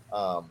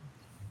 Um,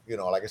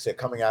 like I said,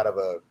 coming out of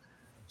a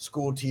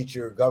school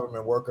teacher,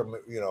 government worker,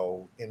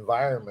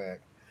 environment,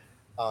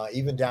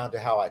 even down to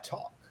how I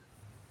talk.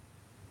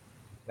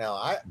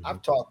 Now,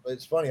 I've talked.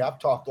 It's funny. I've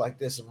talked like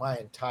this in my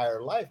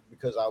entire life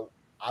because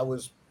I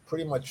was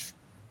pretty much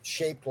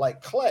shaped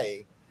like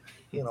clay.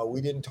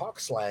 We didn't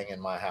talk slang in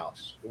my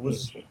house. It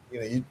was,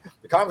 the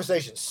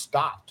conversation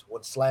stopped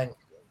when slang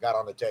got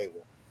on the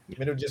table. I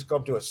mean, it'll just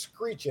come to a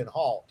screeching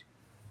halt.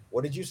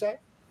 What did you say?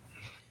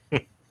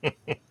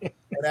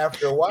 And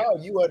after a while,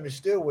 you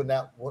understood when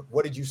that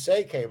what did you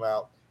say came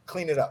out.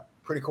 Clean it up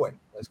pretty quick.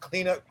 Let's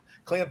clean up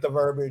the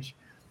verbiage,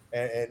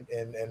 and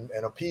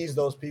appease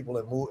those people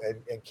and move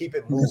and keep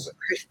it moving.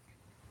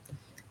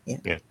 Yeah.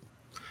 Yeah.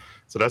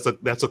 So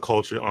that's a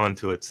culture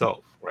onto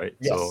itself, right?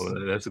 Yes.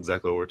 So that's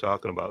exactly what we're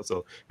talking about.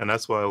 So, and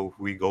that's why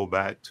we go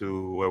back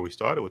to where we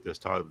started with this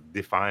talk,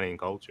 defining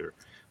culture.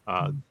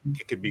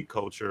 It could be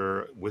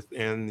culture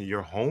within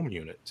your home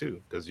unit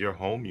too, because your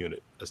home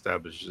unit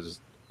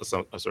establishes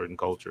a certain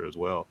culture as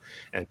well.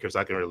 And because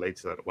I can relate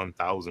to that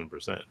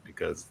 1000%,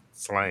 because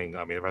slang.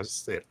 I mean, if I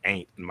said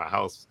 "ain't" in my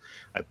house,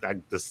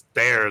 the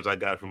stares I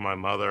got from my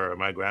mother or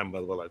my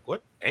grandmother were like,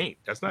 "What ain't?"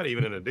 That's not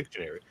even in a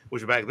dictionary,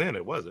 which back then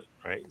it wasn't,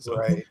 right? So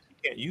Right. you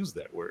can't use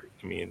that word.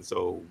 I mean,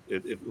 so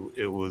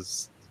it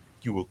was,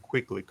 you were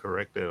quickly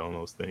corrected on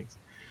those things.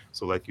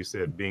 So, like you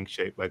said, being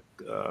shaped like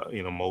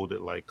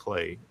molded like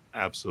clay,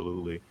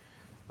 absolutely,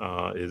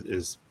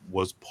 is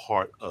was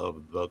part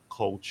of the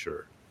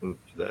culture,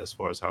 as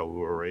far as how we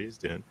were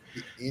raised in.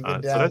 Even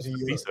So down that's to the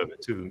your piece of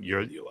it too.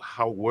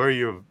 How where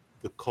your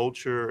the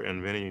culture,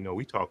 and then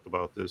we talked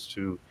about this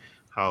too,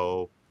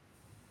 how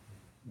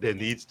there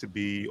needs to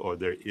be, or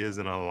there is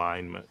an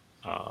alignment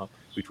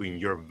between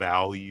your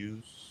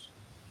values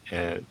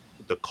and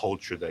the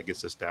culture that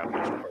gets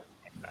established around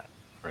that,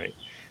 right?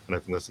 And I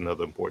think that's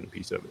another important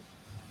piece of it.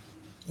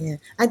 Yeah.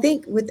 I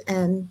think with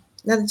now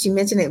that you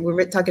mention it,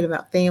 we're talking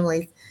about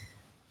families.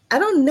 I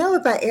don't know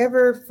if I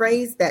ever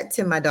phrased that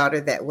to my daughter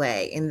that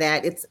way, and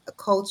that it's a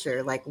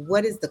culture. Like,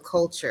 what is the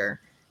culture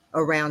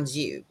around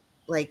you?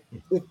 Like,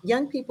 if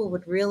young people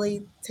would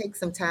really take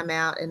some time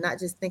out and not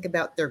just think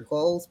about their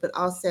goals, but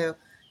also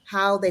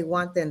how they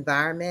want the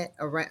environment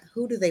around,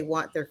 who do they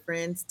want their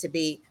friends to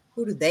be?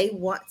 Who do they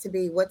want to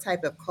be? What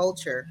type of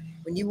culture?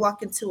 When you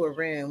walk into a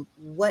room,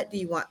 what do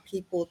you want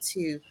people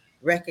to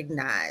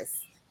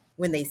recognize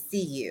when they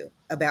see you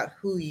about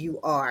who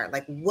you are?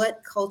 Like,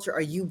 what culture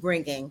are you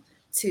bringing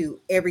to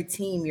every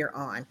team you're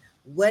on?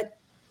 What,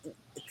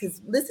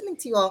 because listening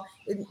to you all,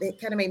 it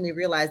kind of made me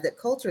realize that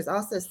culture is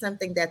also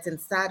something that's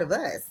inside of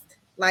us,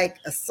 like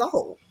a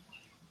soul,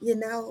 you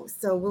know?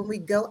 So when we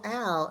go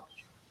out,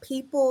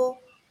 people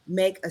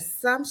make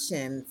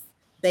assumptions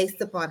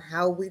based upon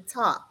how we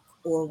talk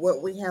or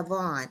what we have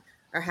on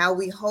or how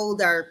we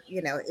hold our,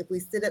 if we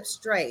sit up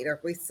straight or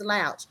if we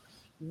slouch.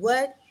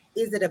 What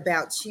is it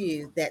about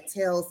you that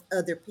tells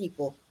other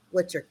people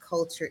what your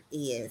culture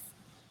is?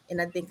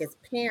 And I think as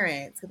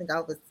parents, I think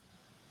all of us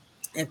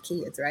have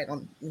kids, right?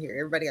 On here,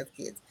 everybody has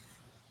kids.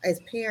 As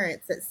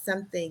parents, it's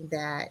something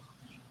that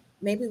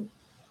maybe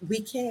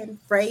we can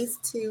phrase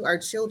to our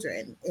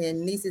children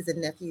and nieces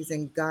and nephews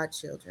and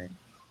godchildren.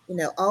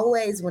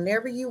 Always,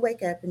 whenever you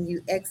wake up and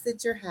you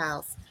exit your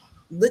house,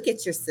 look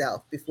at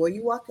yourself before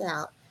you walk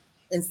out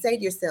and say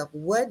to yourself,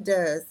 what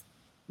does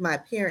my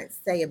parents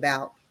say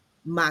about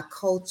my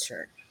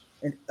culture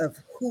and of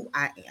who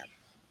I am?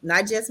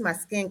 Not just my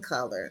skin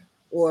color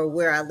or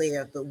where I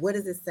live, but what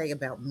does it say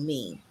about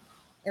me?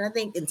 And I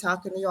think in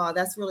talking to you all,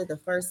 that's really the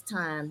first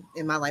time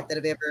in my life that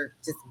I've ever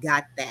just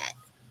got that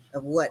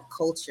of what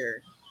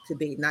culture could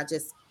be, not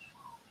just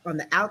on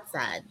the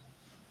outside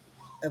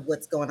of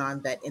what's going on,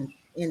 but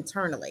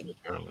internally.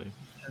 Apparently,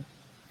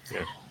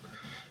 yeah.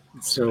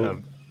 So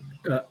Um,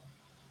 uh,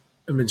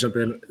 I'm gonna jump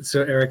in.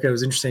 So Erica, it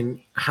was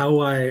interesting how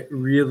I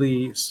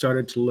really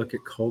started to look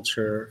at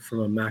culture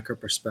from a macro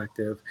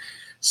perspective.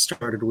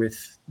 Started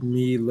with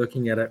me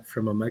looking at it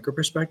from a micro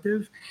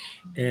perspective.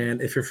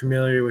 And if you're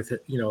familiar with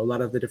it, a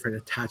lot of the different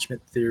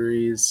attachment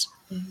theories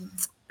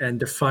Mhm. and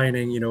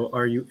defining,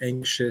 are you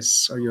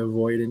anxious? Are you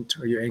avoidant?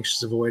 Are you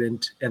anxious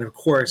avoidant? And of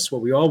course,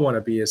 what we all want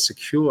to be is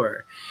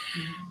secure.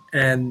 Mhm.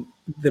 And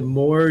the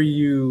more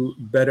you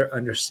better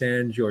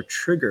understand your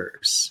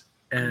triggers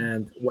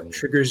and what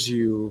triggers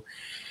you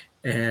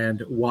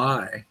and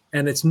why.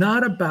 And it's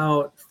not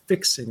about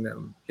fixing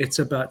them. It's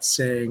about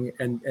saying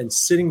and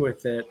sitting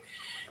with it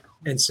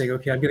and saying,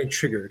 okay, I'm getting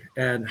triggered.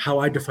 And how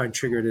I define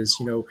triggered is,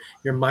 your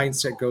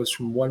mindset goes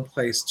from one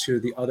place to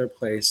the other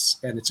place,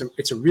 and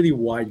it's a really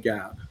wide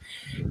gap.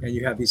 And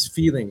you have these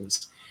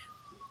feelings.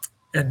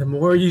 And the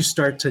more you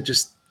start to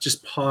just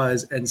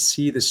pause and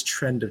see this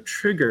trend of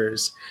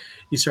triggers,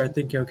 you start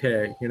thinking,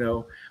 okay,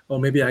 well,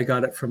 maybe I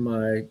got it from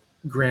my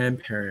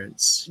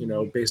grandparents,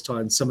 based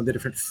on some of the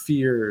different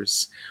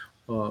fears,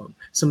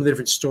 some of the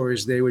different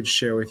stories they would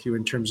share with you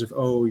in terms of,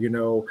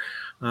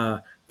 uh,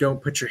 don't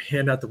put your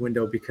hand out the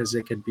window because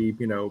it could be,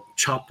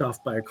 chopped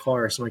off by a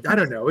car or something. I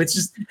don't know. It's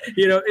just,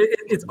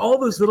 it's all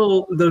those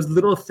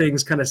little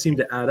things kind of seem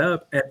to add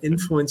up and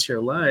influence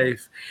your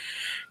life.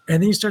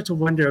 And then you start to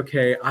wonder,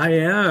 okay, I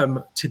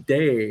am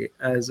today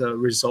as a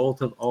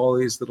result of all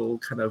these little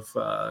kind of,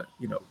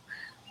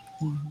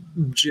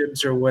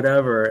 jibs or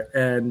whatever.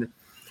 And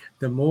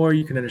the more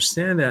you can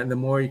understand that, and the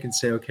more you can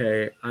say,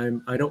 okay, I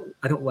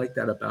don't like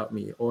that about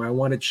me, or I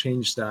want to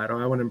change that,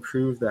 or I want to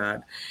improve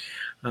that.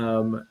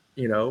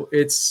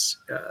 It's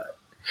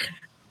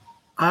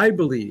I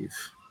believe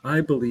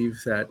I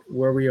believe that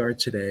where we are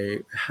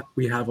today,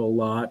 we have a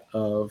lot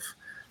of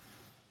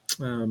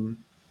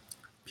um,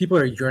 people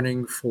are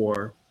yearning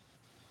for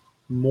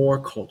more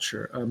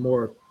culture, a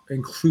more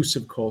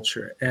inclusive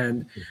culture.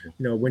 And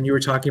Mhm. when you were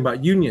talking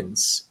about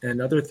unions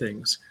and other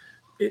things,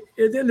 at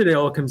the end of the day, it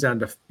all comes down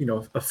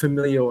to a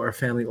familial or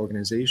family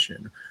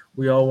organization.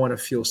 We all want to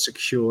feel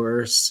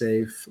secure,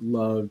 safe,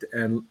 loved,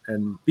 and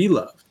be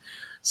loved.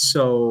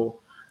 So,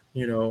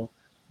 you know,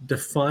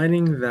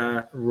 defining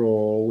that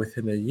role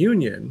within a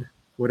union,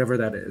 whatever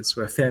that is,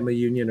 or a family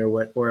union or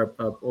what, or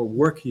a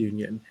work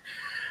union,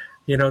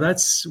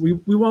 that's we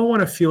all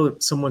want to feel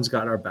that someone's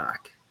got our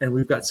back and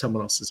we've got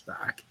someone else's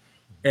back.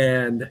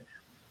 And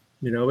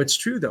it's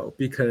true though,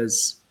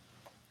 because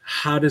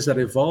how does that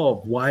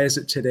evolve? Why is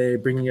it today,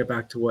 bringing it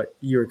back to what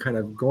you're kind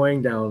of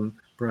going down,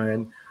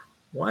 Brian,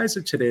 why is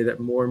it today that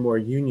more and more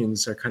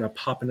unions are kind of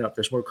popping up?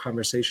 There's more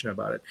conversation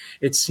about it.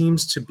 It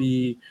seems to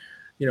be,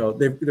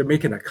 they're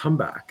making a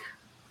comeback.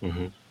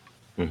 Hmm.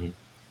 Hmm.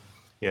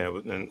 Yeah,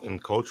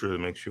 and culture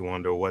makes you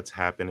wonder what's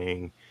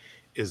happening.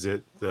 Is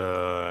it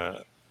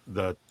the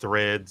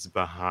threads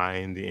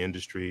behind the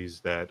industries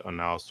that are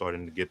now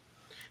starting to get,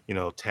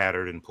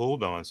 tattered and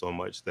pulled on so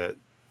much that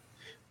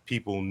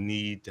people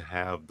need to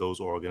have those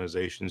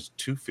organizations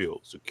to feel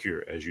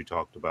secure, as you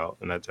talked about,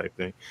 and that type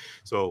thing.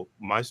 So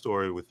my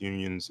story with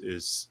unions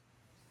is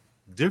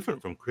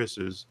different from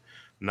Chris's.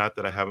 Not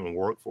that I haven't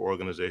worked for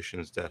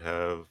organizations that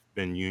have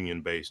been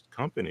union based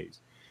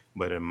companies,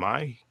 but in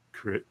my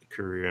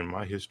career, in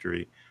my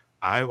history,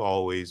 I've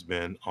always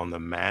been on the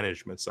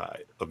management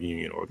side of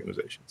union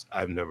organizations.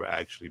 I've never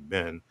actually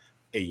been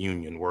a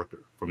union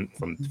worker from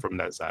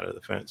that side of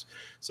the fence.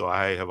 So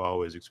I have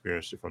always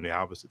experienced it from the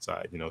opposite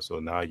side. So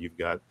now you've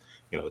got,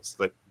 it's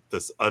like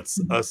this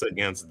us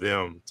against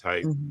them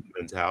type Mhm.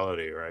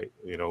 mentality, right?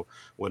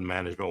 What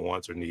management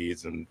wants or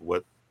needs and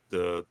what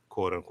the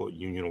quote unquote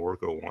union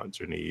worker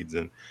wants or needs,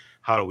 and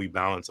how do we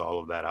balance all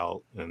of that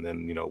out? And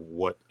then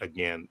what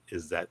again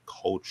is that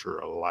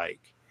culture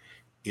like?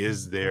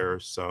 Is there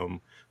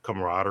some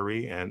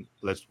camaraderie and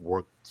let's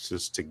work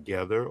just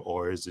together,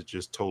 or is it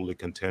just totally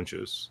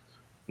contentious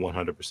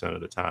 100%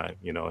 of the time?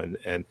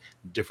 And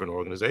different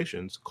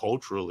organizations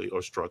culturally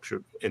are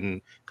structured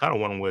in kind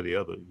of one way or the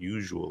other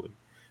usually,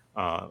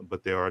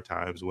 but there are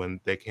times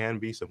when there can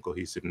be some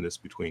cohesiveness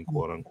between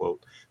quote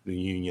unquote the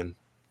union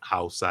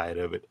house side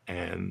of it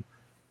and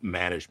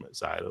management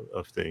side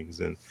of things.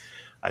 And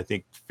I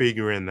think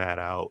figuring that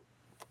out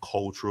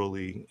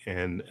culturally,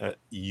 and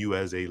you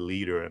as a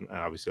leader, and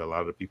obviously a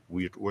lot of the people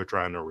we're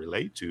trying to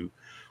relate to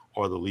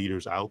are the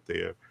leaders out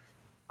there.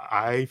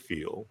 I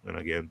feel, and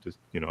again, just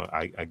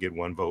I get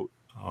one vote.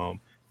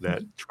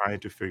 That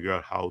trying to figure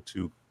out how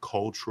to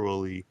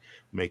culturally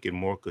make it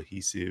more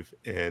cohesive,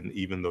 and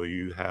even though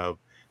you have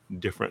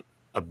different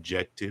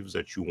objectives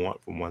that you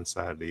want from one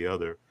side or the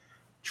other,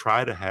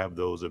 try to have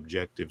those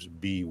objectives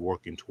be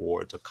working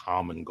towards a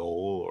common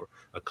goal or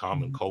a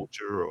common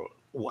culture,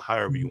 or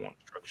however you want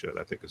to structure it.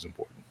 I think is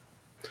important.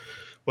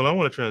 Well, I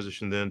want to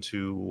transition then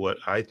to what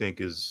I think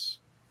is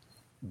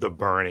the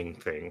burning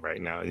thing right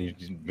now.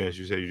 And as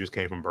you said, you just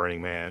came from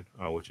Burning Man,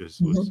 which was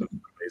an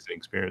Mhm. amazing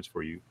experience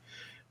for you.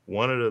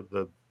 One of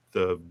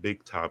the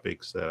big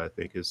topics that I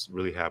think is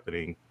really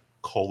happening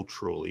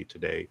culturally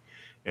today,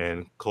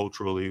 and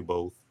culturally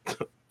both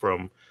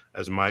from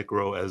as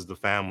micro as the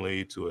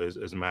family to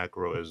as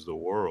macro as the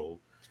world,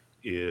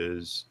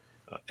 is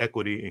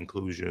equity,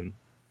 inclusion,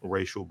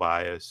 racial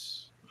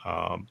bias.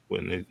 And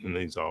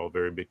these are all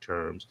very big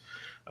terms.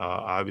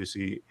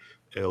 Obviously,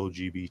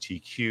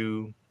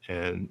 LGBTQ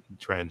and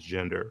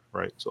transgender,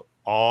 right? So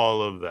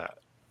all of that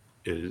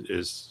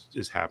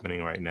is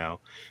happening right now.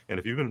 And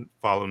if you've been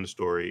following the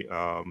story,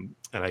 and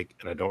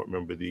I don't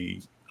remember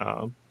the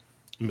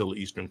Middle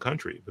Eastern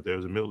country, but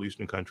there's a Middle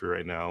Eastern country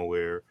right now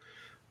where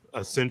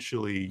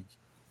essentially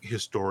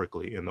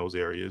historically in those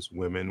areas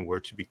women were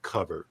to be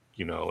covered,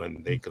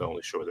 and they could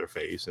only show their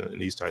face,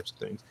 and these types of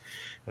things.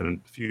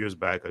 And a few years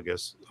back, I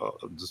guess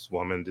this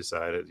woman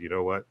decided, you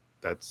know what,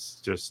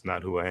 that's just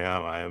not who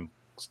I am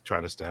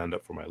trying to stand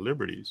up for my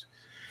liberties.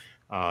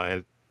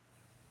 And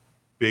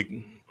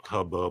big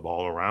hubbub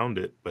all around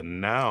it. But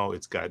now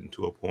it's gotten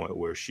to a point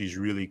where she's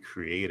really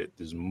created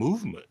this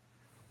movement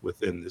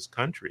within this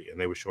country. And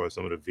they were showing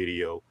some of the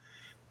video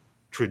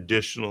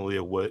traditionally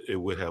of what it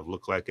would have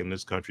looked like in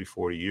this country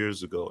 40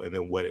 years ago, and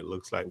then what it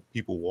looks like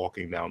people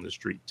walking down the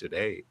street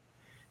today.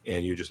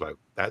 And you're just like,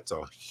 that's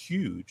a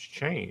huge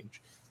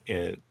change.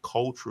 And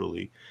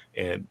culturally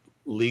and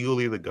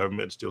legally, the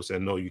government still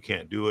saying no, you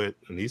can't do it,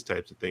 and these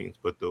types of things,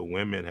 but the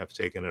women have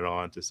taken it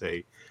on to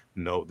say,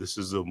 no, this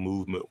is a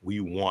movement.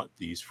 We want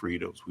these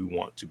freedoms. We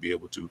want to be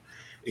able to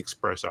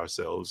express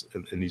ourselves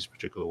in these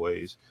particular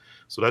ways.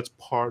 So that's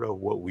part of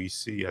what we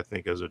see, I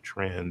think, as a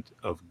trend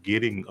of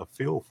getting a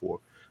feel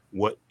for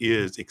what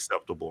is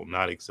acceptable,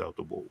 not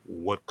acceptable,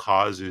 what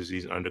causes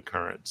these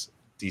undercurrents,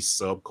 these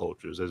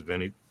subcultures, as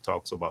Vinny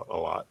talks about a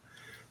lot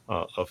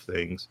of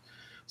things.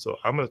 So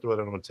I'm going to throw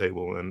that on the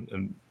table,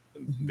 and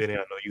Mhm. Vinny, I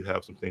know you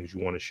have some things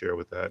you want to share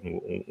with that, and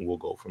we'll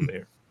go from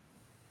there.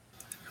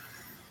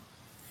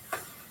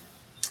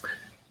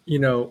 You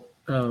know,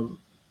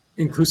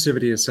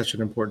 inclusivity is such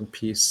an important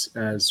piece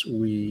as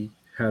we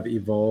have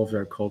evolved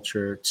our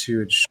culture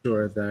to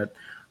ensure that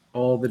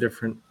all the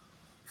different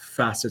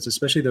facets,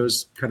 especially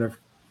those kind of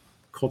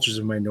cultures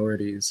of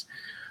minorities,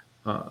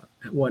 uh,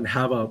 one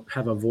have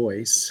a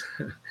voice.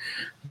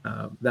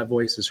 That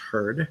voice is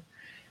heard,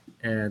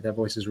 and that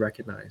voice is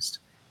recognized.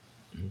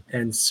 Mhm.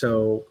 And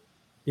so,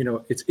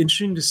 it's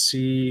interesting to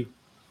see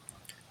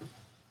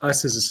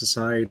us as a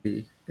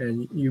society.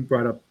 And you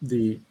brought up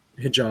the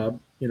hijab,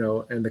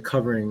 and the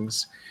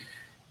coverings.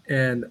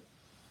 And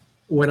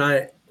when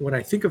I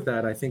think of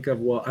that, I think of,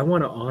 well, I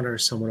want to honor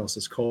someone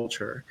else's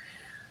culture,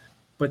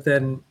 but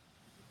then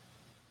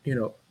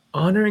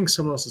honoring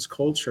someone else's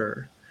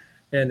culture,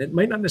 and it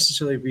might not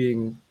necessarily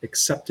being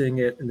accepting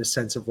it in the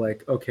sense of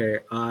like, okay,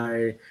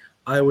 I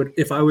would,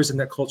 if I was in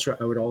that culture,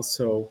 I would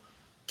also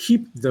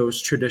keep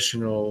those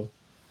traditional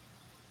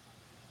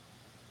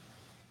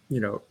you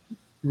know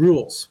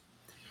rules.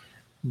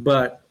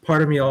 But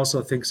part of me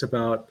also thinks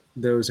about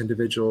those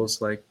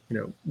individuals, like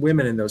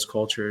women in those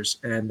cultures,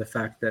 and the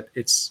fact that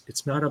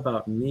it's not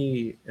about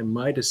me and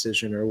my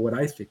decision or what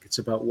I think, it's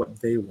about what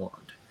they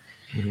want.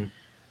 Mhm.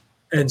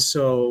 And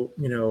so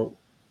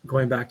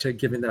going back to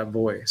giving that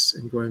voice,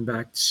 and going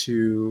back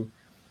to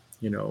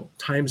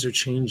times are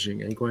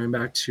changing, and going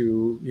back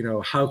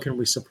to how can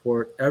we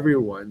support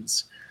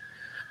everyone's,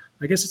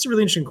 I guess it's a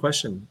really interesting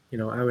question.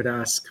 I would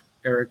ask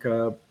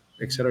Erica,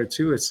 et cetera,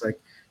 too. It's like,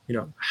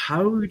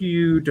 how do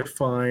you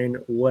define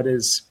what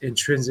is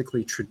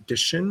intrinsically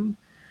tradition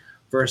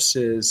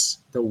versus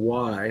the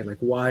why? Like,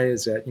 why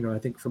is it? I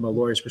think from a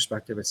lawyer's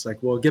perspective, it's like,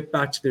 well, get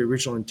back to the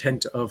original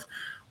intent of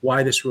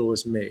why this rule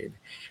was made.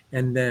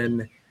 And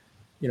then,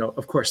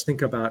 of course,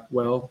 think about,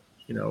 well,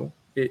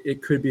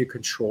 it could be a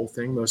control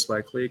thing, most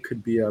likely. It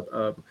could be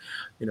you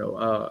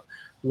know,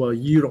 well,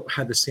 you don't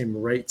have the same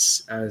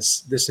rights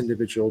as this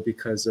individual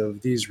because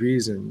of these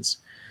reasons.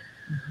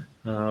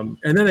 And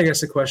then I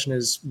guess the question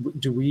is,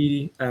 do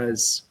we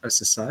as a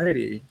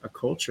society, a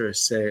culture,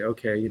 say,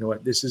 okay, you know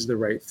what, this is the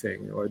right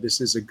thing, or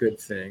this is a good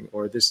thing,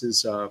 or this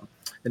is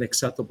an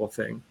acceptable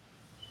thing?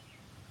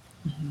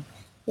 Mhm.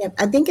 Yeah,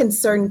 I think in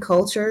certain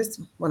cultures,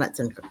 well, not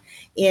certain,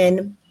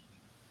 in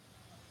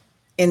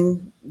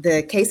in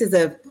the cases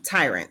of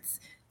tyrants,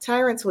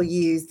 tyrants will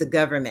use the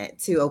government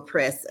to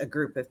oppress a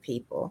group of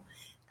people.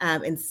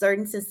 In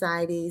certain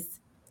societies,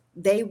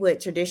 they would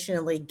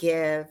traditionally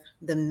give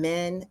the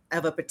men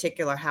of a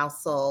particular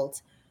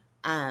household,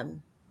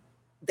 um,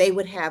 they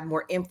would have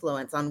more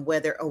influence on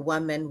whether a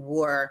woman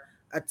wore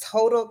a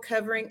total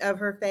covering of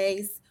her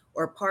face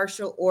or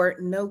partial or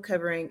no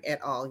covering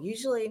at all.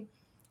 Usually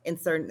in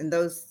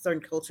those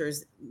certain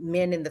cultures,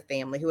 men in the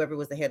family, whoever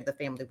was the head of the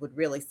family, would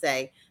really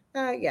say,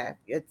 yeah,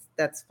 it's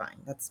that's fine,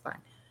 that's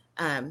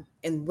fine.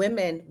 And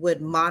women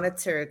would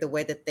monitor the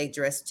way that they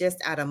dress just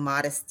out of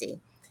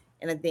modesty.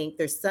 And I think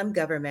there's some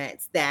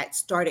governments that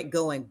started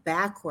going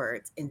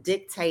backwards and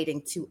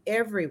dictating to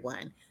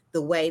everyone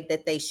the way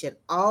that they should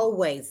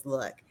always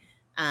look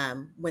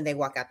when they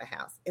walk out the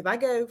house. If I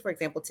go, for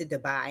example, to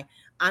Dubai,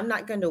 I'm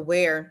not going to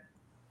wear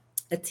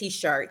a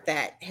t-shirt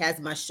that has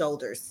my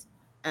shoulders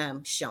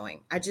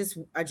showing. I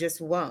just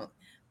won't.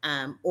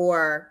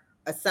 Or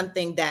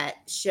something that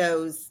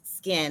shows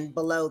skin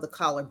below the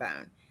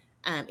collarbone,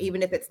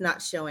 even if it's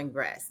not showing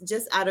breast,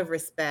 just out of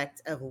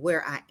respect of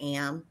where I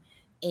am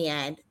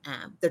and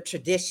the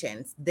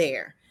traditions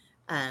there.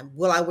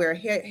 Will I wear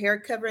hair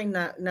covering?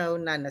 No, no,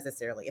 not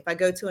necessarily. If I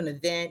go to an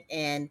event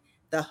and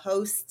the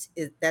host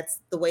is that's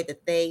the way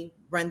that they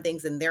run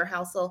things in their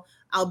household,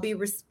 I'll be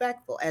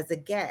respectful as a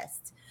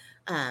guest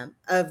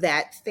of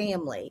that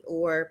family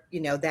or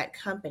that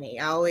company.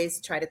 I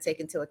always try to take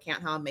into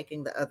account how I'm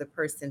making the other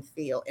person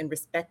feel and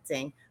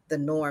respecting the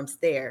norms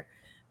there.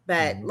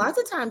 But Mhm. lots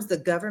of times the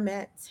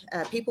government,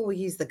 people will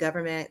use the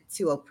government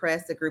to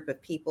oppress a group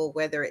of people,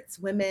 whether it's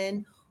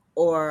women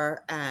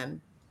or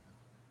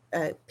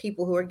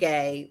people who are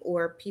gay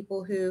or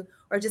people who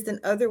are just in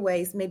other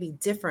ways maybe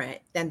different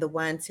than the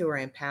ones who are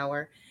in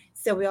power.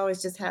 So we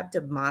always just have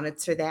to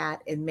monitor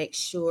that and make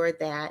sure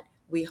that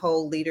we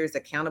hold leaders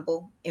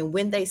accountable. And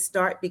when they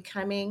start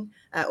becoming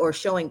or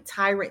showing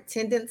tyrant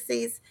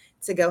tendencies,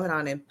 to go ahead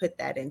on and put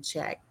that in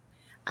check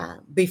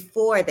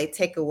before they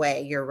take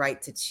away your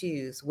right to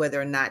choose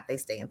whether or not they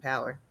stay in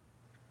power.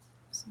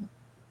 So,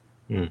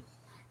 Mm.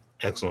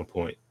 Excellent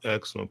point.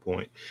 Excellent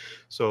point.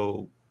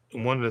 So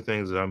one of the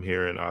things that I'm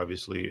hearing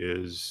obviously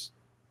is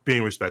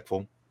being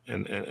respectful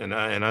and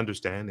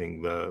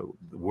understanding the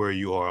where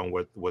you are and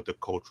what the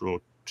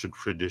cultural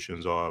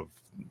traditions are of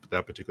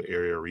that particular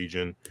area or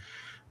region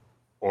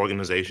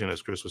organization.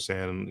 As Chris was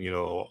saying,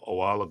 a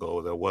while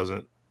ago, there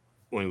wasn't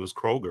when he was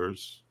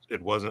Kroger's,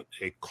 it wasn't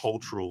a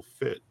cultural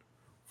fit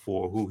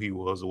for who he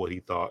was or what he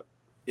thought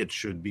it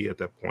should be at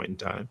that point in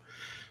time.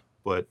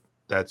 But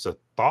that's a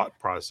thought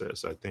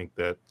process, I think,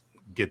 that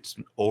gets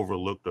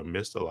overlooked or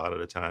missed a lot of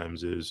the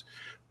times is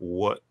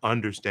what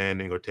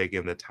understanding or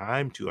taking the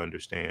time to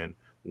understand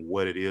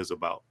what it is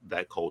about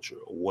that culture,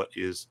 what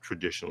is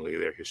traditionally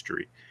their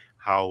history,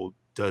 how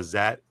does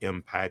that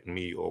impact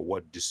me, or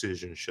what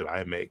decision should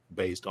I make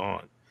based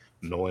on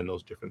knowing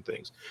those different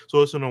things?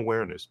 So it's an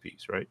awareness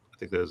piece, right? I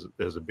think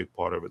there's a big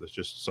part of it that's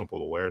just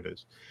simple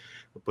awareness.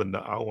 But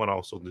I want to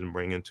also then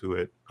bring into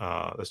it,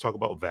 let's talk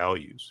about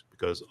values,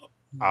 because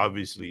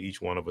obviously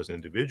each one of us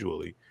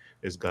individually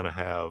is going to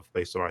have,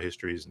 based on our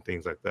histories and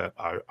things like that,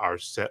 our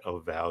set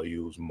of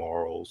values,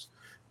 morals,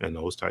 and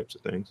those types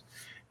of things.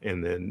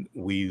 And then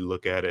we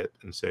look at it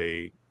and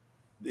say,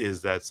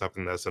 is that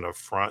something that's an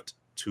affront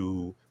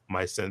to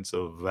my sense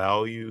of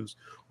values,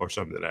 or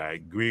something that I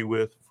agree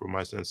with for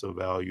my sense of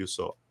values?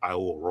 So I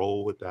will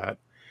roll with that.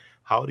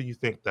 How do you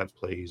think that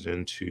plays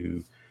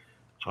into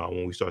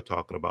when we start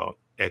talking about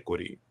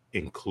equity,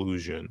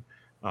 inclusion,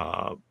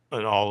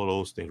 and all of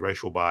those things,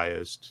 racial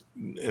bias,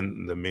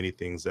 and the many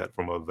things that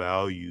from a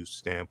value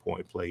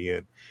standpoint play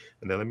in?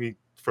 And then let me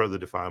further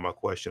define my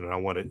question, and I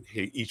want to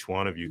hear each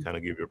one of you kind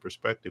of give your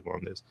perspective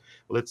on this.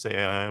 Let's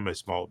say I am a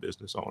small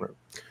business owner,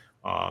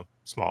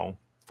 small,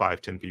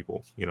 5, 10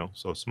 people,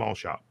 so small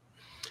shop.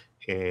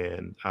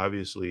 And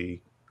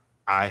obviously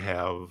I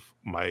have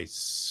my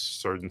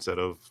certain set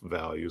of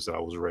values that I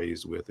was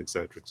raised with, et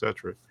cetera, et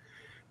cetera.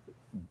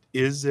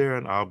 Is there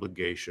an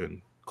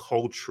obligation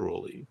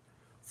culturally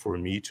for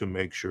me to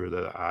make sure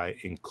that I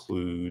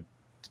include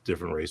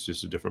different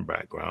races, different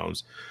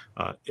backgrounds,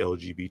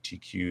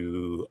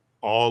 LGBTQ,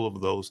 all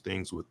of those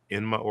things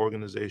within my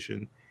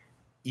organization,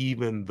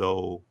 even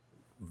though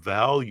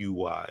value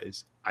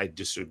wise I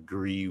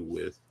disagree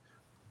with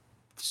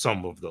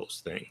some of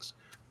those things?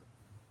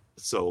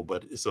 So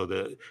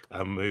that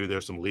maybe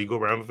there's some legal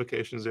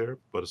ramifications there,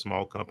 but a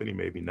small company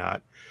maybe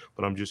not.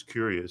 But I'm just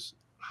curious,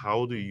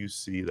 how do you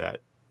see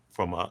that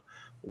from a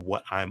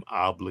what I'm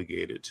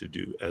obligated to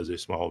do as a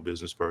small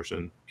business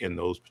person in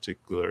those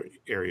particular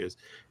areas?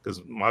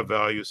 Because my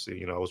values,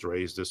 I was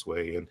raised this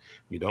way, and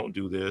you don't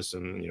do this,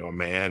 and a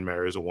man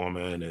marries a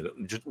woman, and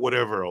just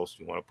whatever else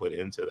you want to put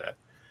into that.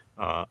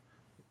 Uh,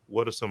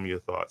 what are some of your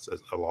thoughts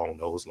along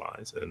those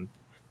lines? And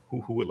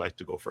who would like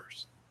to go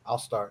first? I'll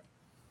start.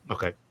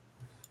 Okay.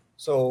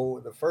 So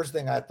the first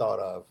thing I thought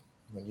of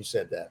when you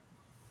said that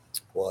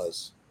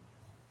was,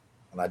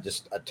 and I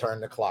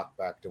turned the clock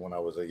back to when I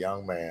was a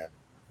young man.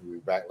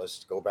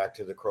 Let's go back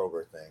to the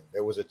Kroger thing.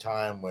 There was a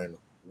time when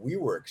we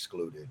were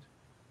excluded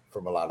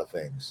from a lot of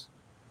things.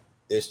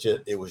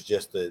 It was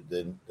just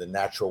the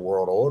natural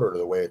world order,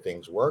 the way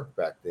things worked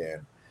back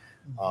then.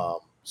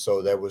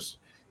 So there was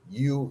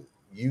you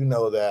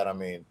know that, I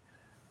mean,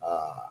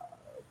 uh,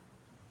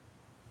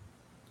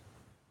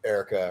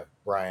 Erica,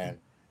 Brian,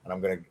 and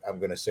I'm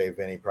gonna say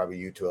Vinny, probably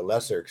you to a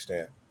lesser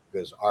extent,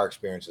 because our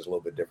experience is a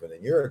little bit different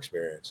than your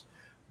experience.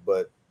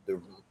 But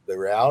the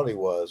reality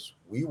was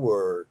we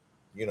were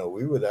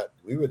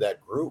that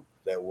group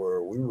that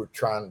we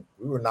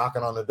were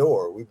knocking on the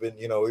door. We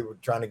were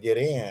trying to get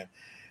in,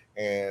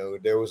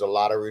 and there was a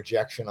lot of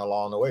rejection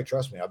along the way.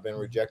 Trust me, I've been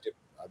rejected.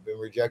 I've been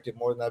rejected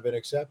more than I've been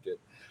accepted,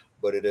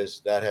 but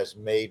that has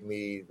made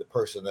me the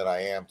person that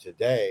I am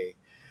today.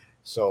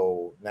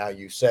 So now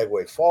you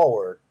segue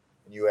forward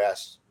and you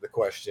ask the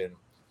question,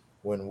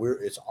 when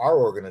it's our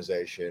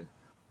organization,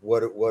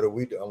 what are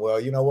we doing? Well,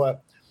 you know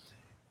what?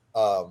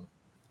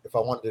 If I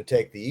wanted to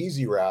take the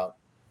easy route,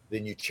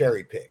 then you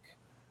cherry pick.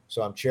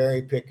 So I'm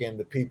cherry picking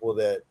the people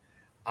that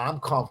I'm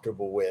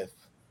comfortable with,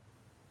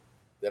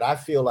 that I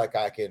feel like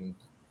I can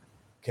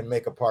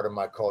make a part of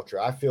my culture.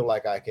 I feel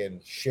like I can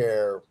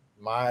share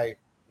my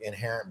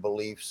inherent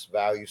beliefs,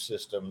 value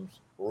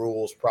systems,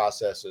 rules,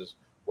 processes,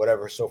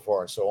 whatever, so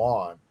far and so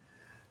on.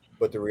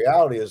 But the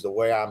reality is, the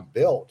way I'm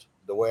built,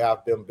 the way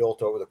I've been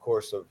built over the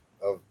course of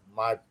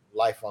my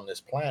life on this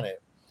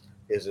planet,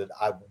 is that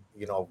I've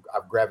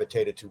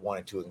gravitated to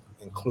wanting to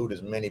include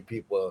as many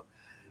people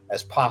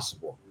as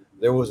possible.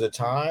 There was a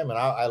time, and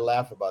I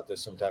laugh about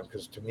this sometimes,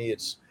 because to me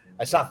it's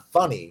not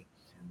funny,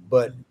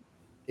 but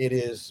it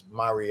is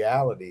my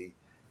reality.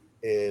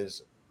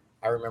 Is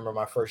I remember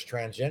my first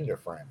transgender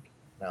friend.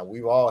 Now,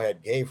 we've all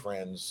had gay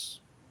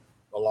friends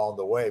along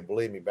the way.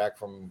 Believe me, back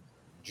from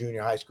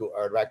junior high school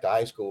or back to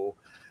high school,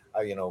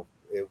 they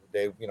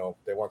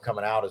weren't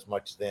coming out as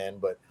much then.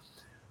 But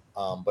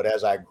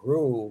as I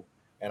grew,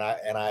 and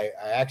I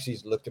actually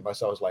looked at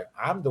myself as like,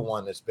 I'm the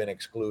one that's been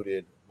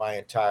excluded my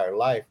entire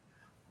life.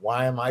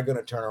 Why am I going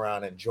to turn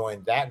around and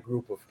join that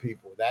group of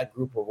people, that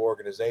group of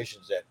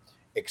organizations that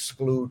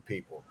exclude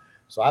people?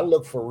 So I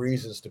look for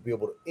reasons to be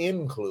able to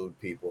include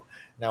people.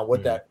 Now,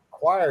 what that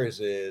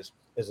requires is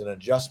an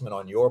adjustment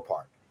on your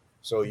part.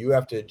 So you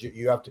have to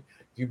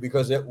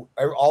because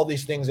all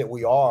these things that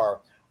we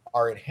are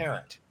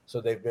inherent.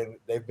 So they've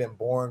been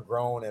born,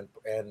 grown,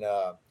 and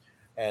uh,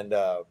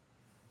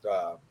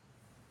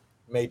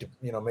 made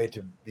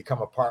to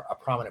become a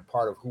prominent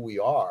part of who we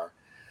are.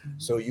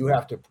 So you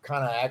have to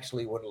kind of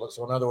actually,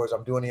 so in other words,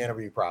 I'm doing the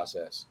interview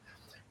process,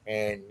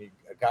 and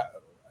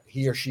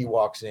he or she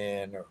walks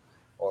in,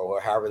 or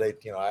however they,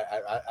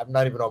 I'm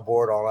not even on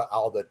board on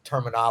all the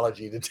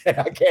terminology today.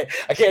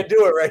 I can't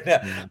do it right now.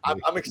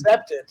 I'm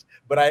accepted,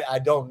 but I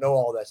don't know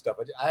all that stuff.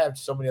 I have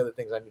so many other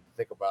things I need to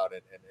think about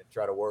and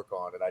try to work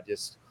on, and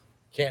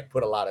can't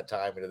put a lot of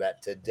time into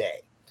that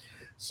today.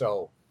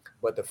 So,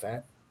 but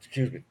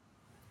excuse me,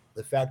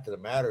 the fact of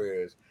the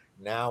matter is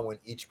now when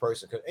each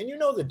person and you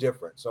know the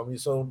difference. So I mean,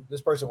 so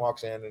this person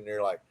walks in and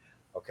they're like,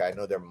 okay, I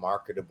know they're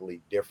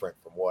marketably different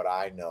from what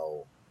I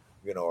know,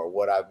 or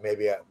what I've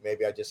maybe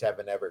I just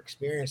haven't ever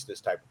experienced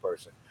this type of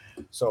person.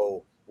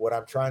 So what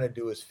I'm trying to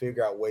do is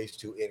figure out ways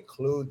to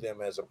include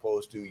them as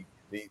opposed to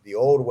the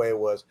old way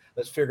was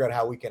let's figure out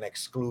how we can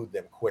exclude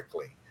them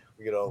quickly.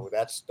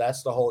 That's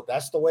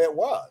the way it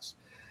was.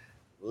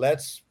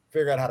 Let's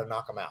figure out how to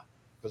knock them out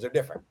because they're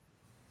different.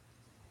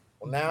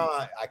 Well, now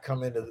I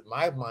come into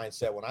my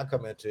mindset when I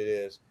come into it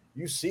is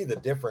you see the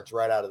difference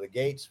right out of the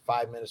gates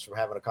 5 minutes from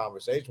having a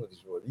conversation with these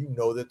people. You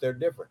know that they're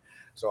different.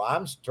 So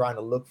I'm trying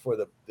to look for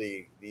the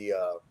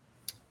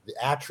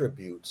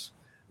attributes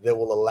that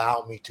will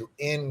allow me to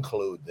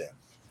include them.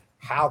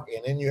 How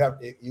and then you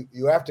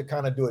have to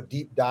kind of do a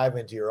deep dive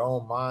into your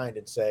own mind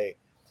and say,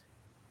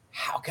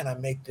 how can I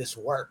make this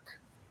work?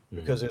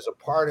 Because there's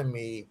a part of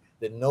me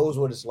that knows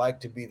what it's like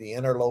to be the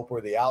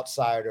interloper, the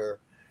outsider,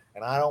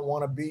 and I don't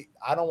want to be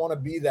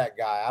that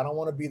guy. I don't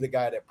want to be the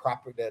guy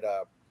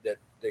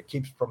that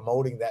keeps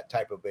promoting that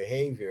type of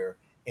behavior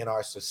in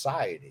our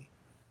society.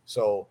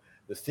 So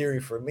the theory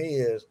for me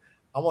is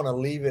I want to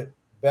leave it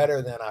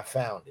better than I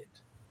found it.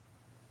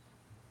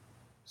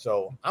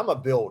 So I'm a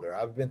builder.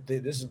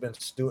 This has been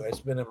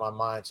it's been in my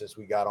mind since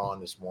we got on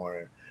this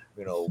morning.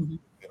 When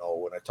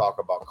I talk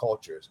about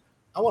cultures,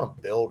 I want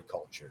to build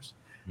cultures,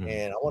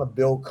 and I want to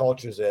build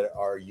cultures that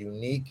are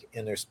unique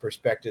in their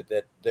perspective,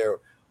 that they're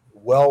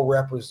well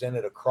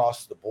represented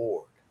across the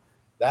board.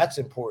 That's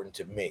important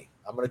to me.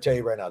 I'm going to tell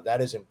you right now,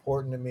 that is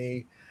important to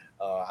me.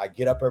 I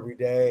get up every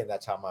day, and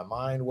that's how my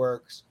mind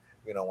works.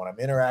 When I'm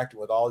interacting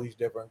with all these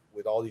different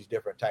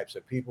types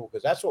of people,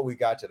 because that's what we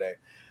got today.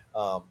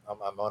 I'm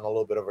on a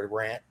little bit of a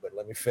rant, but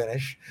let me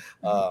finish.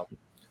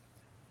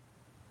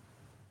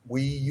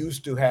 We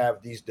used to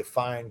have these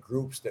defined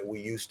groups that we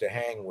used to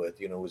hang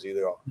with. It was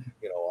either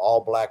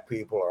all black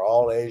people or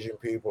all Asian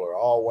people or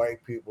all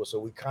white people. So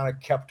we kind of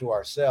kept to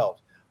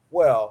ourselves.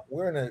 Well,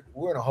 we're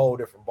in a whole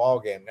different ball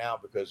game now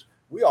because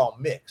we all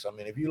mix. I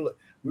mean, if you look,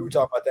 we were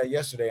talking about that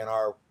yesterday in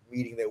our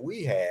meeting that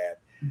we had.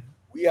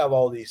 We have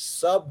all these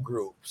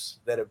subgroups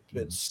that have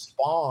been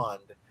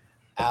spawned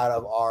out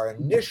of our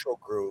initial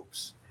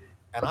groups.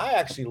 And I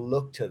actually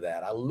look to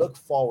that. I look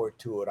forward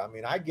to it. I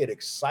mean, I get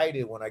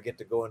excited when I get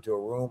to go into a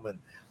room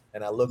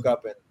and I look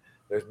up and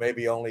there's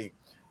maybe only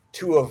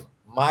two of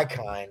my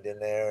kind in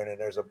there, and then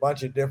there's a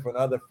bunch of different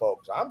other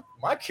folks.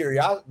 My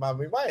curiosity,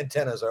 my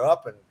antennas are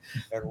up, and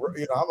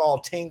I'm all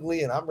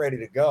tingly and I'm ready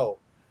to go.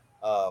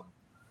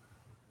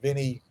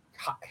 Vinny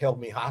held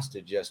me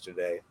hostage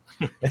yesterday,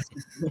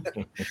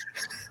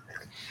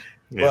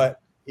 but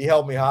he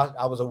held me hostage.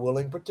 I was a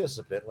willing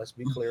participant. Let's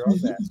be clear on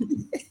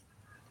that.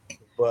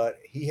 But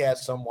he had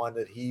someone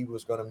that he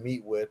was going to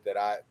meet with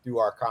that through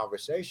our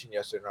conversation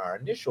yesterday, in our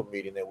initial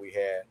meeting that we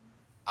had,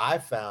 I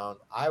found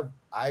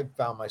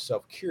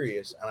myself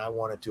curious and I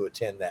wanted to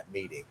attend that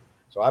meeting.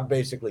 So I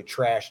basically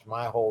trashed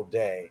my whole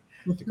day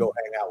to go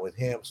hang out with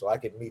him so I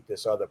could meet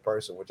this other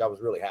person, which I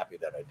was really happy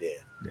that I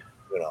did.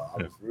 I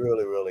was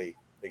really, really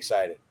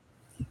excited.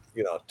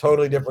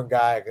 Totally different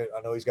guy.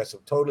 I know he's got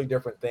some totally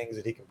different things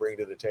that he can bring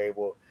to the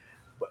table.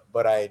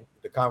 But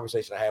the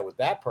conversation I had with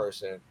that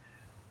person,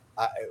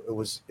 it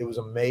was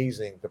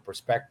amazing, the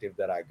perspective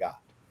that I got.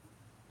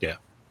 Yeah,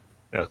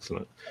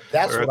 excellent.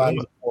 That's what I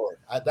look for.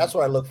 That's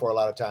what I look for a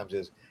lot of times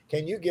is,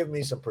 can you give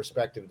me some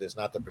perspective that's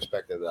not the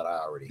perspective that I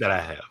already have? That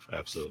I have.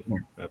 Absolutely.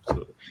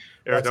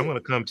 Eric, I'm going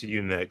to come to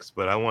you next,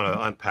 but I want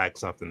to unpack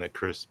something that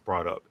Chris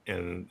brought up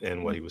in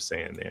what he was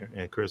saying there.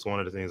 And Chris, one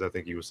of the things I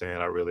think you were saying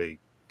I really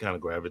kind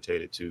of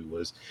gravitated to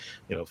was,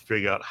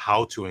 figure out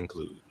how to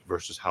include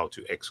versus how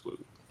to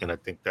exclude. And I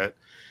think that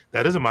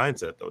is a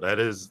mindset, though. That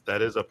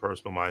is a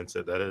personal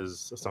mindset. That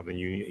is something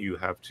you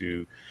have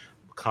to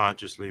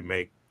consciously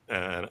make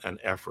an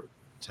effort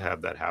to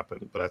have that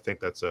happen. But I think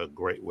that's a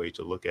great way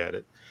to look at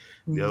it.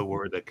 The other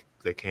word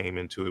that came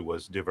into it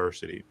was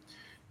diversity.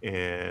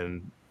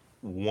 And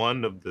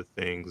one of the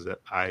things that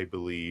I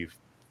believe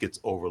gets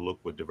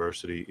overlooked with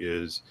diversity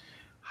is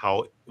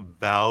how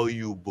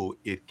valuable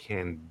it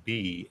can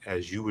be,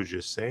 as you were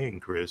just saying,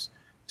 Chris,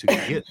 to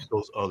get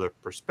those other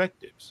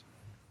perspectives.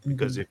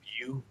 Because if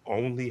you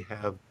only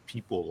have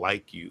people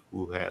like you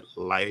who had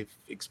life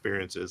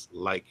experiences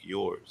like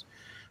yours,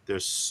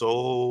 there's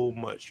so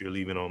much you're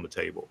leaving on the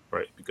table,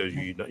 right? Because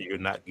you're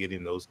not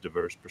getting those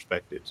diverse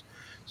perspectives.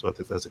 So I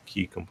think that's a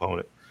key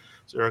component.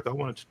 So Eric, I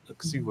wanted to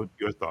see what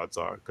your thoughts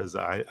are, because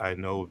I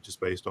know just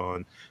based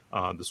on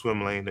the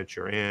swim lane that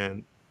you're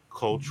in,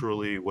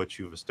 culturally, what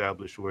you've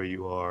established where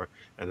you are,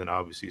 and then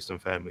obviously some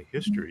family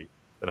history,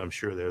 that I'm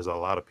sure there's a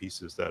lot of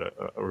pieces that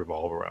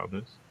revolve around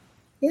this.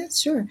 Yeah,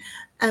 sure.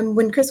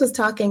 When Chris was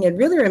talking, it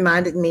really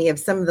reminded me of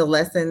some of the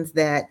lessons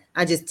that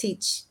I just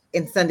teach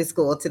in Sunday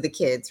school to the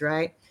kids,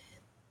 right?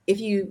 If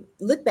you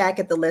look back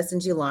at the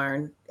lessons you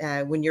learned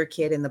when you're a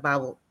kid in the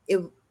Bible,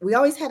 we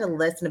always had a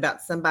lesson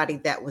about somebody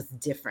that was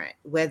different,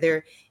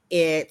 whether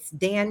it's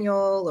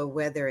Daniel or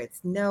whether it's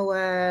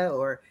Noah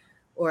or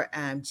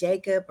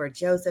Jacob or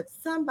Joseph,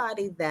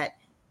 somebody that,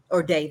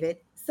 or David,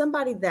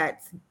 somebody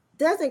that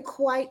doesn't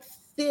quite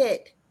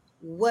fit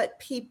what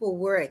people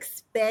were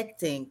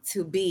expecting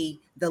to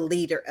be the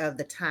leader of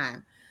the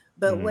time.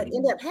 But what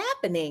ended up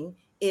happening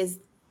is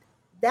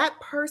that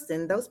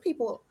person, those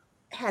people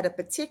had a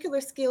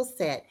particular skill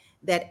set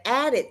that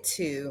added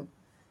to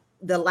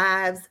the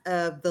lives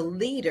of the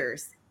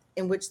leaders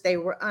in which they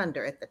were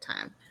under at the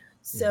time.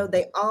 So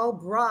they all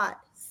brought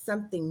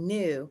something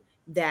new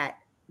that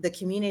the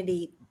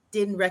community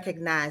didn't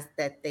recognize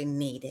that they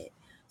needed.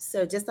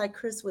 So just like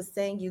Chris was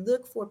saying, you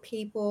look for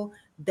people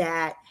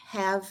that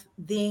have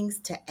things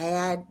to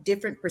add,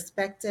 different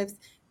perspectives,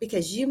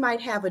 because you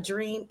might have a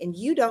dream and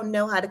you don't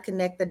know how to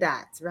connect the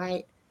dots,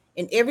 right?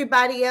 And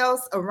everybody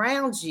else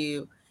around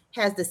you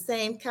has the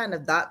same kind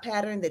of thought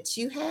pattern that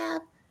you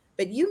have,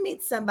 but you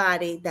meet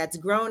somebody that's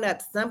grown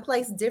up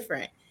someplace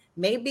different.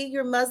 Maybe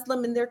you're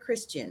Muslim and they're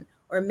Christian,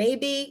 or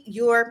maybe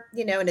you're,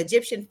 an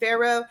Egyptian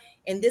pharaoh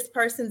and this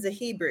person's a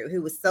Hebrew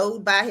who was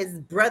sold by his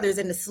brothers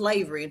into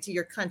slavery into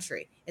your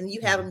country, and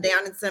you have him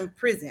down in some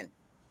prison,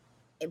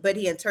 but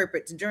he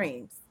interprets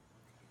dreams.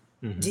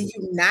 Do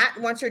you not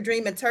want your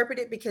dream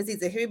interpreted because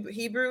he's a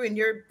Hebrew in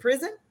your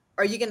prison?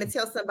 Or are you going to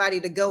tell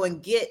somebody to go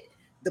and get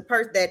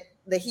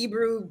the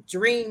Hebrew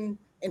dream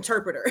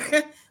interpreter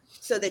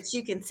so that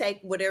you can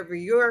take whatever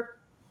your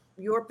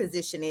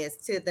position is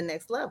to the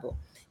next level?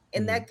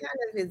 And that kind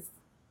of is,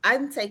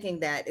 I'm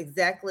taking that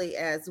exactly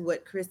as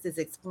what Chris is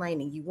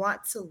explaining. You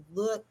want to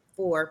look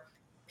for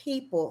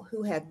people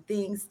who have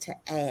things to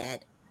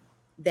add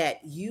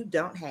that you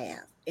don't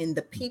have, and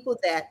the people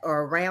that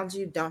are around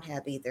you don't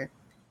have either.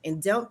 And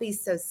don't be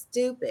so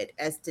stupid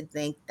as to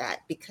think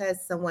that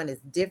because someone is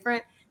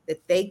different,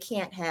 that they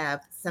can't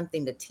have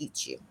something to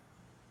teach you.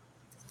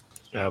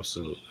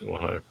 Absolutely,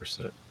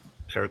 100%.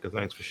 Erica,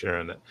 thanks for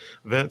sharing that.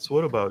 Vince,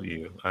 what about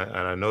you? And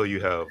I know you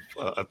have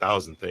a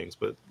thousand things,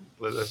 but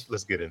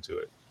let's get into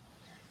it.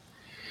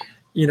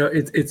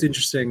 It's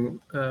interesting.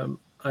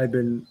 I've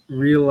been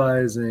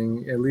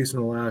realizing, at least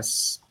in the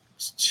last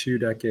 2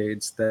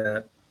 decades,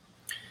 that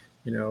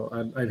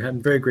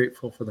I'm very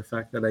grateful for the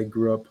fact that I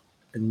grew up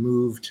and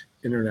moved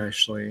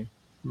internationally,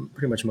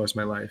 pretty much most of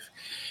my life,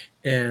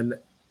 and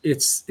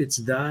it's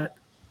that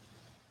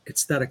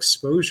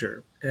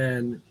exposure.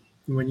 And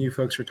when you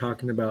folks were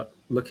talking about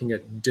looking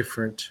at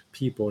different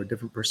people or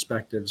different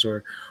perspectives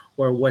or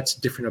what's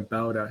different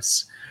about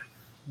us,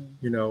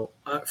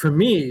 for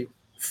me,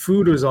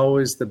 food was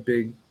always the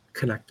big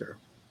connector.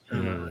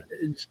 Uh,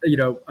 you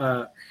know,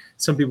 uh,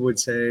 some people would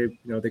say,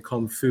 they call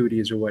them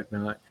foodies or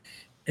whatnot.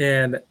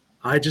 And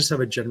I just have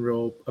a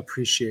general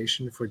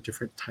appreciation for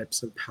different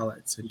types of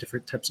palates and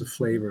different types of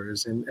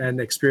flavors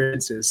and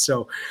experiences.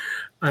 So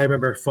I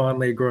remember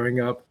fondly growing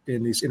up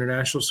in these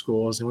international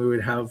schools, and we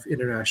would have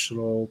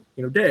international,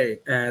 day,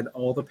 and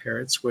all the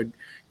parents would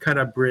kind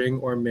of bring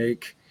or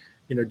make,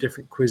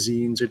 different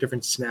cuisines or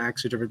different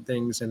snacks or different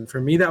things. And for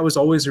me, that was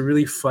always a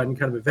really fun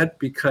kind of event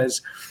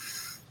because,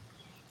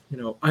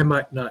 I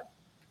might not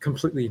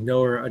completely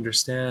know or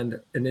understand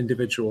an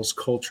individual's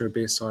culture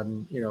based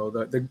on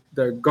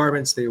the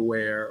garments they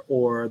wear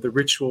or the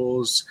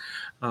rituals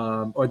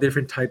or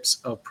different types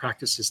of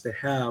practices they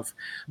have,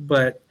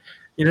 but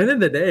at the end of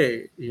the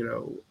day,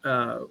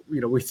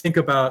 we think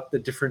about the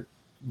different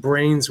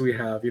brains we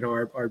have,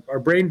 our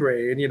brain,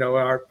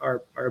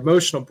 our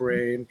emotional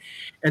brain,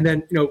 and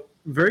then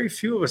very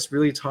few of us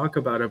really talk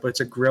about it, but it's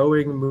a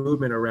growing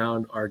movement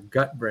around our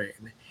gut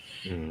brain.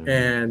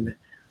 And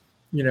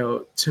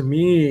to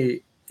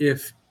me,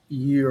 if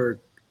you're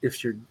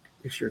if you're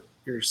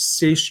you're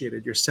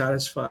satiated, you're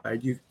satisfied,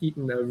 you've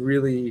eaten a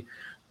really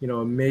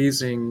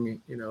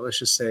amazing, let's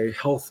just say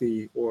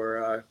healthy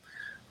or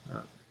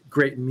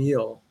great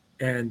meal,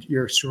 and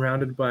you're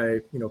surrounded by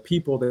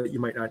people that you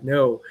might not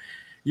know,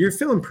 you're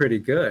feeling pretty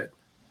good.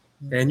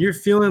 And you're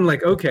feeling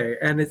like, okay,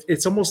 and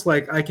it's almost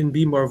like I can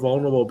be more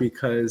vulnerable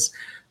because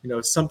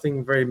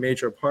something very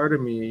major part of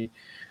me.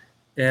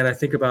 And I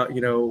think about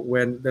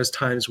when there's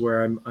times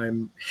where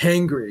I'm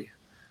hangry.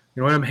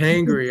 When I'm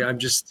hangry, I'm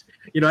just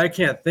I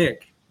can't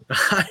think.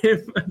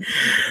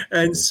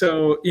 And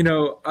so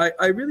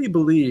I really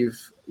believe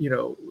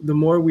the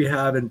more we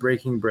have in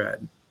breaking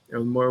bread, the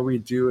more we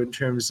do in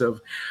terms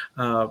of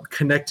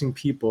connecting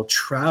people,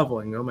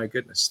 traveling. Oh my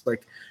goodness,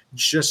 like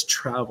just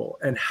travel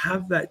and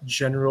have that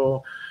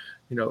general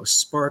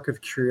spark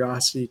of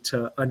curiosity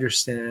to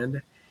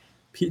understand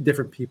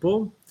different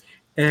people,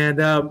 and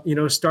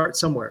start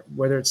somewhere,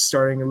 whether it's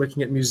starting and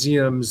looking at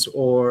museums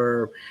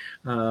or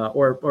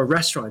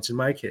restaurants. In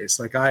my case,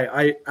 like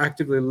I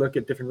actively look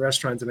at different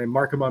restaurants and I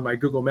mark them on my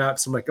Google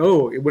Maps. I'm like,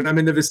 oh, when I'm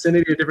in the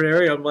vicinity of a different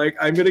area, I'm like,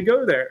 I'm gonna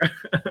go there.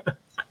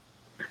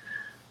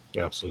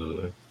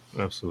 Absolutely.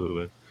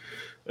 Absolutely.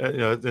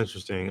 It's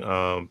interesting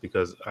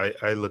because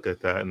I look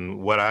at that,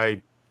 and what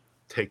I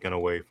taken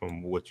away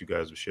from what you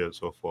guys have shared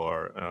so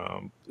far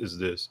is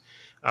this.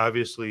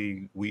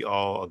 Obviously, we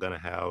all are going to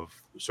have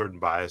certain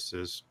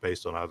biases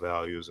based on our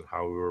values and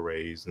how we were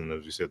raised. And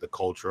as you said, the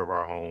culture of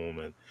our home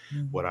and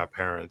what Mhm. our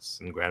parents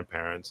and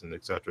grandparents and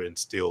et cetera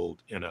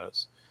instilled in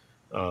us.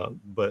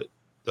 But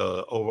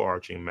the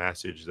overarching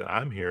message that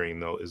I'm hearing,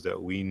 though, is that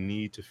we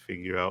need to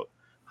figure out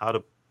how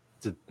to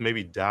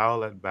maybe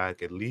dial that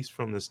back, at least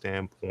from the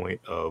standpoint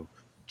of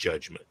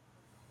judgment,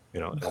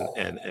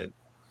 and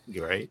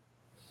you're right.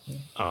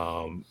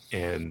 Yeah.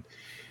 And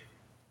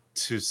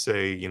to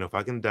say, if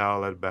I can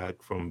dial that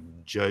back from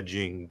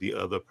judging the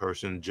other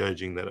person,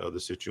 judging that other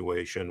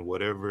situation,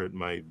 whatever it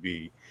might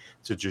be,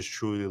 to just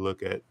truly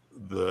look at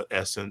the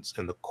essence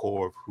and the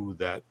core of who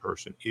that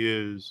person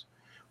is,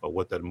 or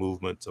what that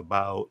movement's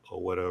about,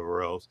 or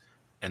whatever else,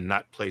 and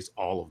not place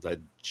all of that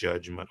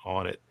judgment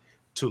on it.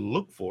 To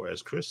look for,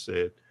 as Chris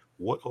said,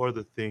 what are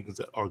the things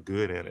that are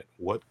good in it?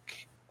 What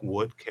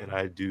can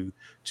I do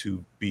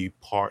to be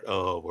part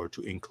of or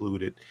to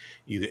include it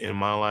either in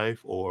my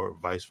life or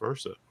vice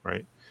versa,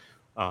 right?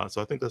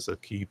 So I think that's a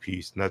key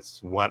piece, and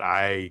that's what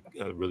I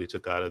really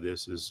took out of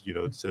this is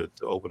to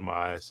open my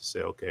eyes to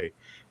say, okay,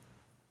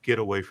 get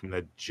away from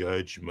that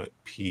judgment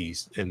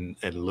piece and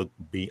look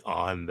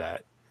beyond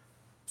that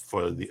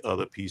for the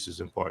other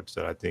pieces and parts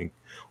that I think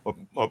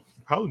are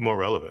probably more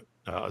relevant,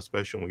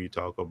 especially when you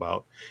talk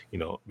about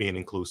being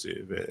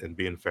inclusive and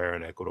being fair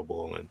and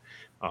equitable, and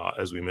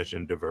as we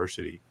mentioned,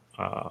 diversity.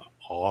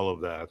 All of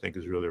that I think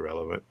is really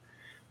relevant.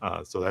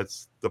 So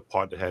that's the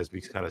part that has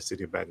me kind of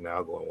sitting back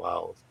now, going,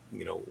 "Wow,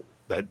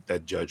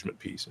 that judgment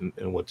piece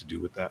and what to do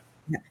with that."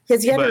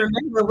 Because you have to But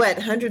remember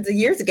what hundreds of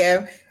years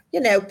ago,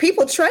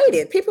 people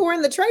traded. People were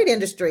in the trade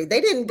industry. They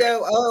didn't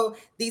go, oh,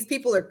 these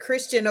people are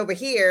Christian over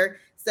here,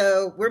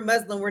 so we're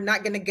Muslim. We're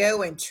not going to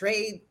go and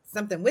trade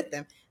something with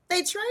them.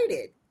 They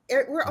traded.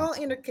 We're all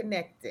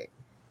interconnected.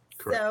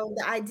 correct. So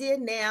the idea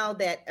now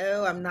that,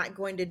 oh, I'm not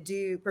going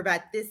to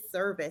provide this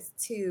service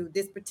to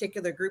this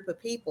particular group of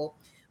people,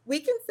 we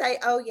can say,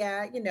 oh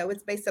yeah,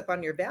 it's based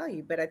upon your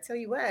value. But I tell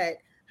you what,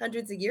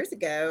 hundreds of years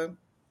ago,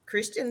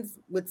 Christians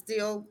would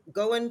still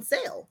go and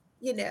sell.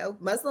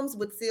 Muslims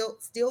would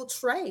still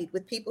trade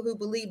with people who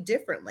believe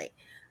differently.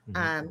 Hmm.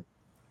 Um,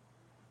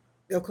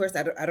 of course,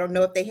 I don't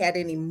know if they had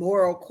any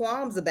moral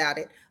qualms about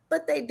it,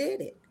 but they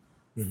did it.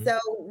 Hmm. So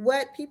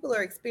what people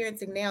are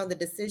experiencing now, the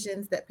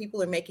decisions that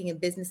people are making in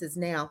businesses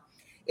now,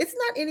 it's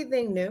not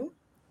anything new.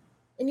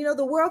 And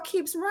the world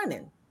keeps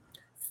running.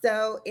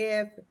 So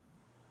if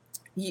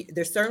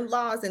there's certain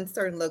laws in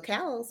certain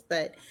locales,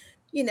 but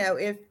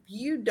if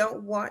you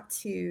don't want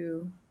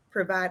to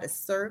provide a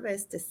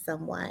service to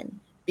someone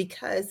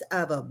because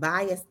of a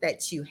bias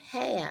that you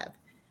have,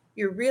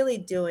 you're really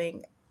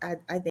doing,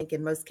 I think,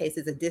 in most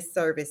cases, a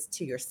disservice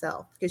to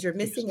yourself because you're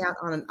Yes. missing out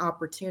on an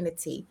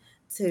opportunity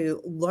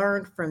to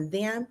learn from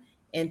them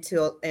and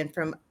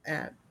from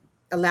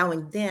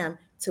allowing them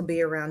to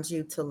be around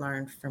you to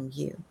learn from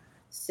you.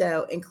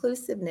 So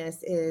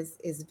inclusiveness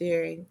is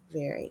very,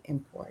 very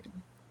important.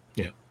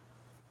 Yeah.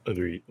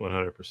 Agreed.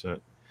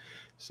 100%.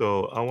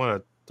 So I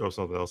want to throw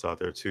something else out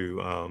there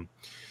too.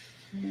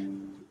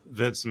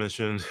 Vince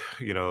mentioned,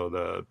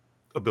 the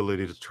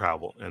ability to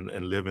travel and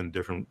live in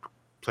different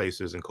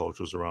places and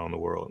cultures around the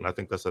world. And I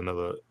think that's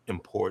another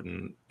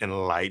important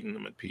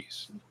enlightenment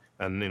piece.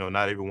 And,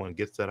 not everyone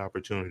gets that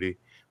opportunity,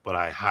 but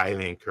I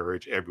highly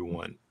encourage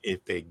everyone,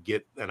 if they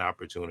get an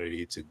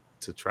opportunity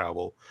to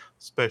travel,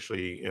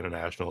 especially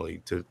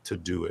internationally, to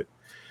do it.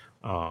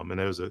 And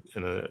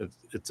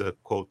it's a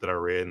quote that I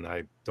read, and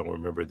I don't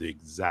remember the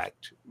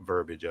exact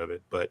verbiage of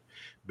it, but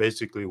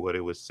basically what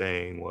it was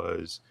saying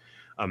was,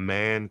 a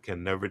man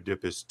can never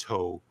dip his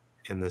toe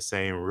in the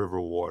same river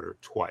water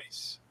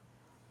twice.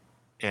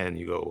 And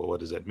you go, well,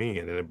 what does that mean?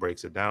 And then it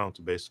breaks it down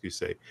to basically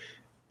say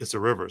it's a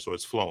river, so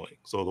it's flowing.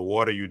 So the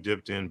water you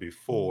dipped in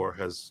before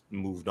has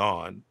moved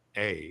on,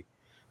 A,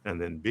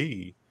 and then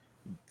B,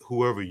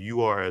 whoever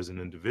you are as an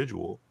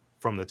individual,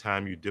 from the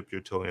time you dipped your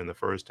toe in the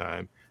first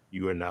time,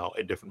 you are now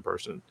a different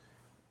person.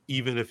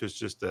 Even if it's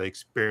just the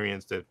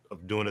experience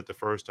of doing it the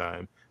first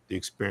time, the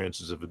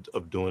experiences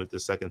of doing it the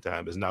second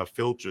time is now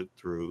filtered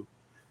through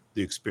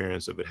the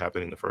experience of it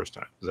happening the first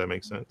time. Does that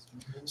make sense?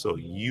 So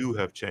you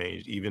have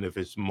changed, even if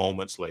it's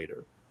moments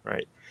later,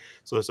 right?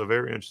 So it's a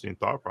very interesting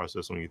thought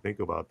process when you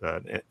think about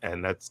that,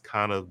 and that's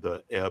kind of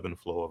the ebb and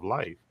flow of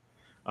life,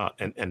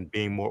 and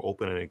being more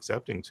open and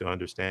accepting to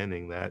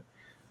understanding that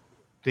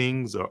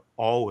things are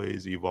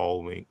always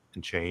evolving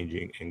and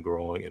changing and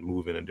growing and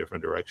moving in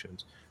different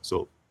directions.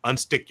 So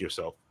unstick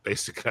yourself,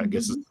 basically, I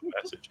guess is the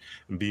message,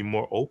 and be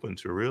more open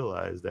to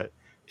realize that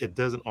it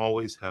doesn't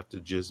always have to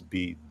just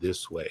be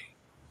this way.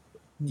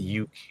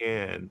 You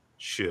can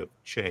shift,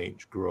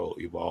 change, grow,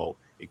 evolve,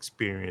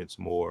 experience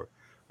more,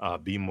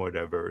 be more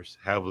diverse,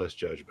 have less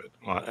judgment,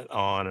 on and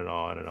on and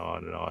on and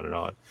on and on and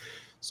on.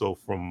 So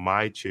from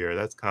my chair,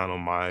 that's kind of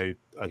my,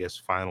 I guess,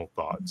 final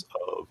thoughts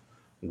of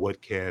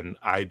what can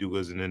I do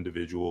as an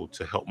individual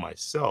to help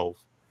myself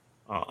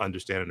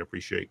understand and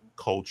appreciate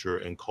culture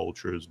and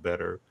cultures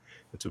better,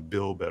 and to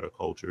build better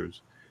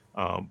cultures.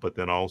 but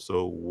then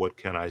also what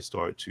can I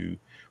start to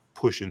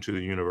push into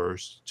the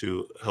universe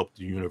to help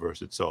the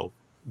universe itself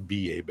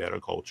be a better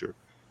culture.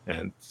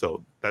 And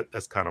so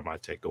that's kind of my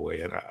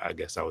takeaway, and I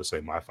guess I would say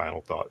my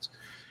final thoughts.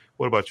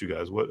 What about you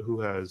guys? Who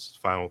has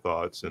final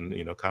thoughts and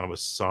kind of a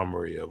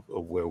summary of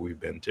where we've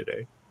been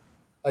today?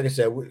 Like I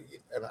said,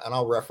 and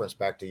I'll reference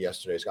back to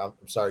yesterday's. I'm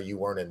sorry you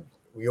weren't in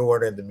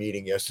the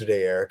meeting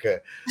yesterday,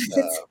 Erica,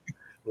 uh,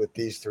 with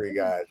these three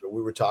guys. But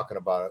we talked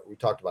about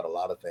a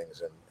lot of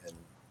things, and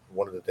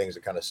one of the things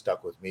that kind of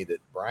stuck with me that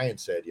Brian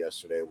said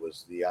yesterday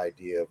was the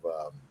idea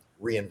of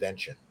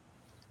reinvention.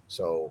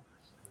 So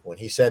when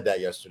he said that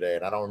yesterday,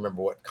 and I don't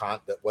remember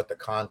what the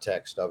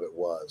context of it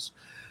was,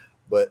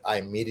 but I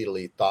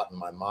immediately thought in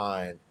my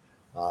mind,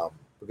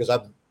 because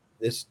I've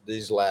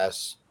these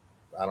last,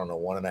 I don't know,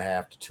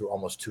 1.5 to 2,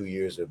 almost 2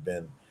 years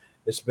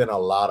it's been a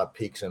lot of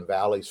peaks and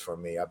valleys for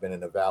me. I've been in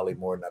the valley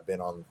more than I've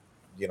been on,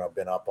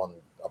 been up on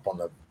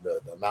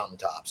the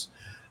mountaintops.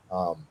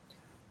 Um,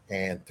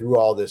 and through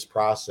all this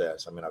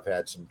process, I mean, I've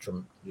had some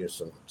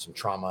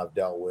trauma I've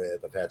dealt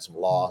with. I've had some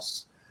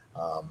loss,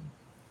 um,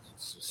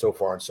 so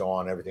far and so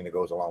on, everything that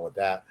goes along with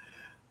that.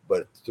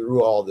 But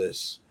through all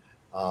this,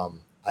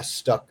 I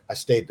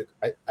stayed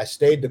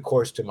the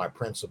course to my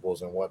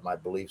principles and what my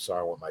beliefs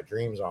are, what my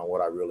dreams are, and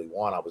what I really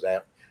want.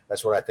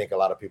 That's what I think a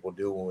lot of people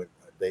do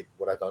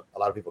what I thought a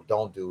lot of people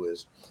don't do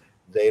is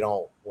they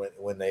don't,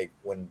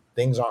 when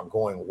things aren't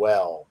going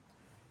well,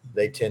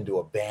 they tend to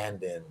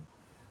abandon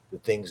the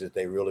things that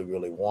they really,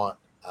 really want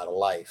out of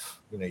life.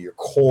 Your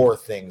core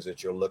things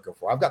that you're looking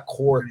for. I've got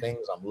core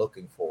things I'm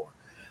looking for.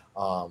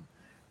 Um,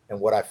 and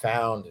what I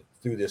found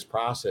through this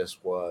process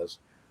was,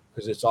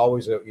 because it's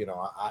always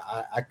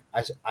I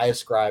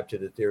ascribe to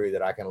the theory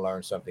that I can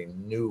learn something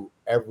new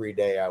every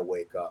day I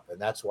wake up, and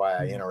that's why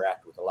I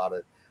interact with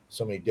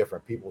so many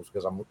different people,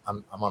 because I'm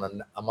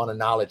on a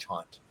knowledge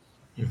hunt.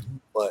 Mhm.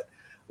 But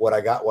what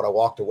I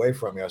walked away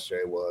from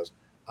yesterday was,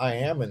 I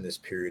am in this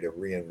period of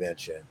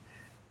reinvention.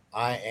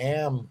 I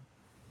am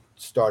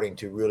starting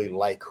to really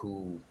like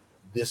who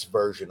this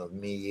version of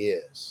me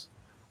is,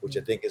 which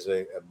I think is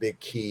a big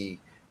key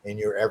in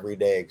your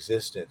everyday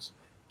existence.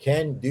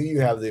 Do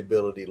you have the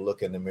ability to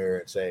look in the mirror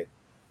and say,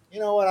 you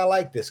know what, I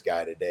like this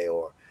guy today,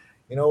 or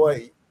you know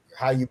what,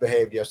 how you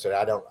behaved yesterday,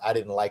 I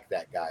didn't like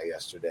that guy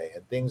yesterday,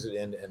 and things,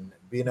 and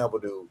being able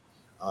to,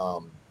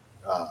 um,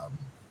 um,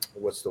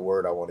 what's the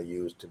word I want to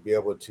use, to be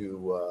able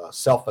to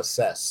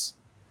self-assess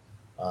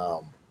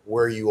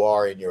where you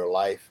are in your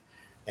life,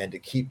 and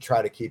to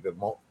try to keep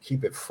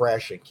it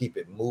fresh and keep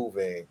it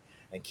moving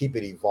and keep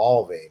it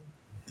evolving.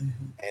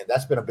 And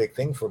that's been a big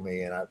thing for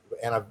me. And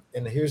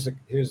here's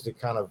the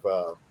kind of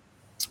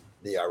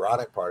the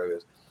ironic part of it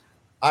is,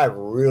 I've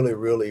really,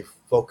 really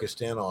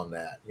focused in on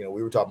that. We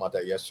were talking about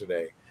that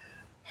yesterday,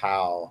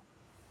 how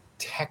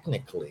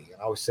technically,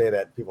 and I always say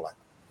that, people are like,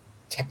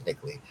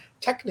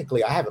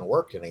 technically I haven't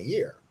worked in a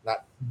year.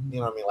 Not,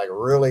 what I mean, like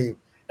really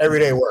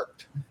everyday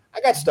worked. I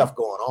got stuff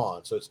going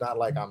on, so it's not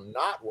like I'm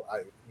not,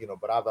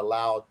 but I've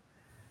allowed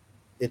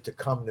it to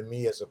come to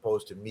me, as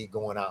opposed to me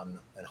going out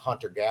and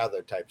hunter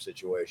gatherer type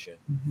situation.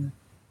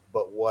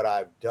 But what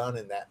I've done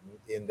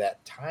in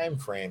that time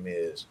frame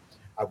is,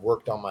 I've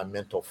worked on my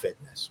mental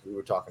fitness. We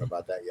were talking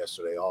about that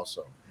yesterday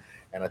also,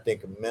 and I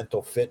think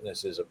mental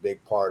fitness is a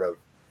big part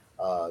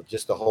of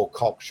just the whole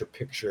culture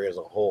picture as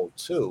a whole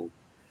too.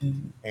 And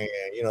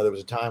there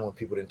was a time when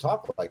people didn't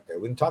talk like that.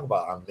 We didn't talk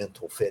about our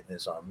mental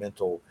fitness, our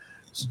mental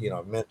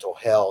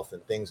health,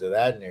 and things of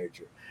that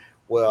nature.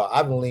 Well,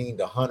 I've leaned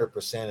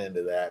 100%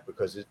 into that,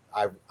 because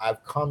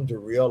I've come to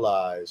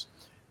realize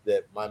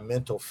that my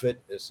mental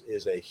fitness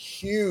is a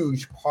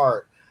huge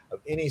part of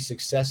any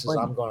successes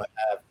I'm going to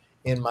have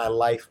in my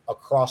life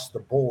across the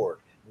board,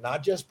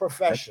 not just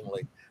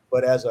professionally,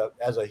 but as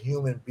a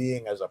human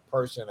being, as a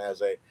person,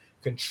 as a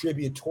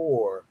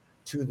contributor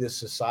to this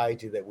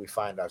society that we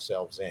find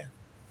ourselves in.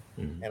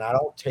 Mhm. And I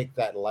don't take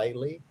that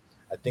lightly.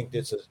 I think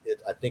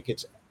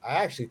I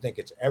actually think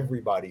it's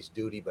everybody's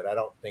duty, but I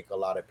don't think a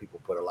lot of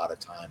people put a lot of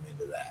time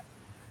into that.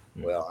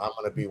 Mhm. Well, I'm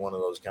going to be one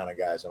of those kind of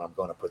guys, and I'm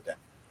going to put that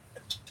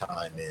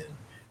time in,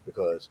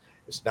 because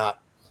it's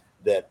not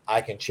that I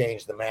can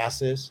change the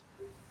masses.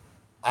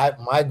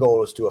 My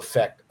goal is to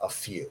affect a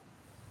few.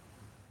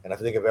 And I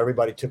think if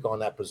everybody took on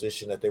that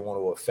position that they want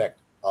to affect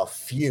a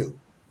few,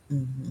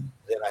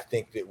 then I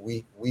think that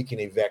we can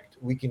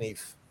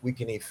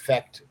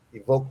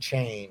evoke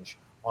change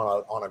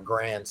on a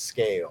grand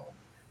scale.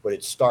 But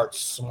it starts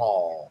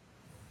small,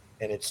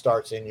 and it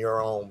starts in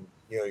your own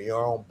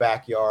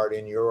backyard,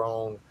 in your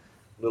own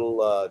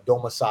little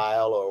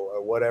domicile, or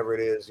whatever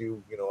it is,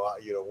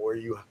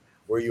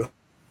 where you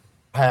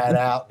hide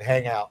out and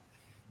hang out.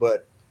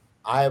 But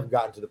I have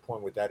gotten to the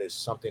point where that is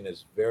something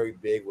that's very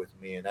big with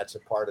me, and that's a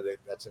part of it.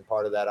 That's a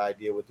part of that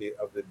idea of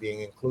the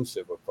being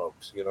inclusive of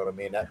folks. You know what I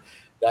mean?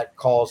 That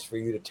calls for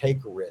you to take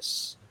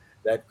risks.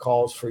 That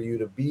calls for you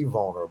to be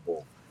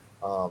vulnerable.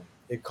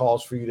 It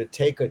calls for you to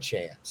take a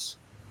chance.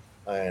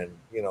 And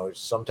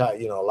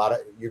sometimes,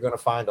 you're going to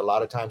find a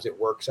lot of times it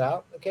works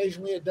out.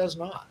 Occasionally, it does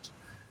not.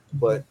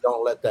 But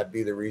don't let that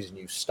be the reason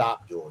you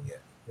stop doing it.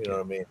 You know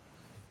what I mean?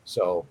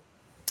 So,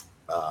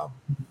 um,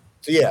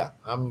 so yeah,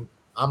 I'm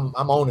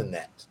owning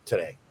that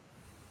today.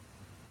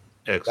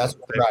 That's Excellent.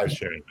 what Thanks for drives me.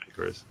 sharing that,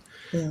 Chris.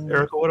 Yeah.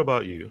 Erica, what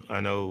about you?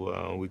 I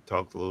know we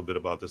talked a little bit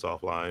about this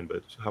offline,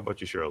 but how about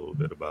you share a little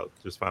bit about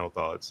just final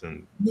thoughts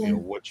and Yeah.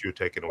 what you're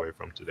taking away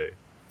from today?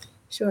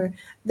 Sure.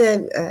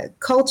 The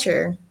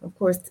culture, of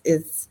course,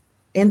 is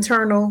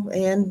internal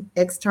and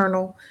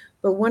external.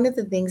 But one of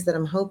the things that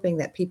I'm hoping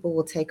that people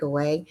will take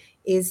away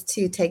is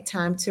to take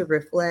time to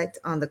reflect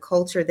on the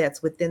culture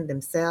that's within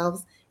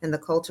themselves and the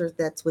culture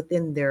that's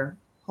within their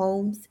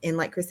homes. And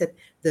like Chris said,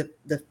 the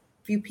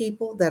few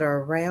people that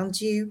are around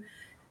you,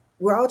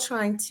 we're all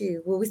trying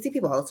to, well, we see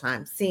people all the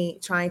time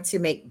trying to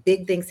make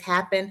big things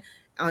happen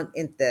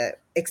in the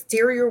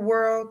exterior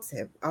world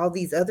to all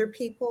these other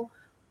people,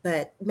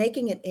 but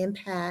making an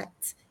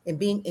impact and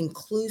being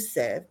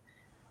inclusive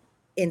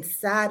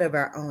inside of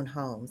our own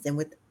homes and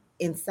with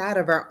inside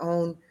of our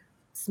own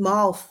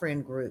small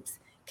friend groups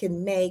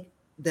can make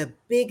the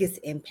biggest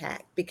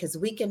impact, because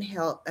we can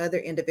help other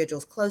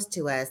individuals close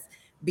to us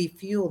be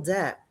fueled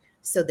up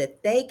so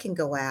that they can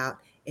go out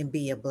and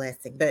be a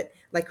blessing. But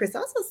like Chris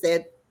also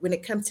said, when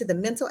it comes to the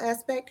mental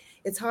aspect,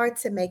 it's hard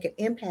to make an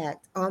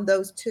impact on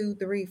those 2,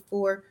 3,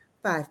 4,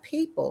 5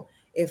 people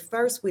if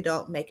first we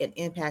don't make an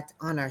impact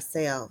on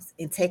ourselves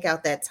and take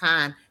out that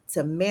time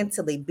to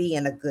mentally be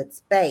in a good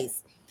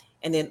space.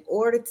 And in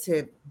order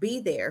to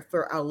be there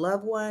for our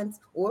loved ones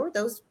or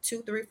those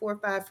 2, 3, 4,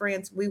 5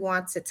 friends we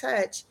want to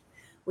touch,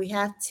 we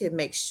have to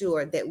make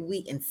sure that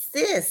we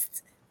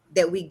insist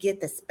that we get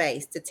the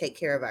space to take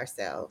care of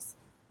ourselves.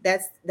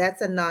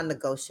 That's a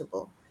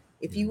non-negotiable.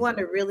 If you Mhm. want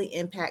to really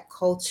impact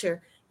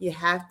culture, you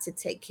have to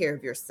take care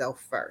of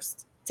yourself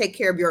first. Take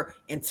care of your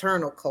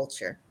internal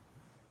culture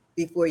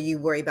before you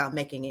worry about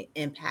making an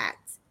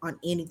impact on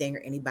anything or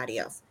anybody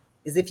else.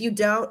 Because if you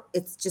don't,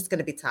 it's just going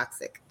to be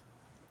toxic.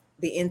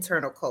 The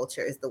internal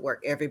culture is the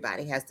work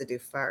everybody has to do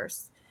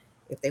first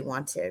if they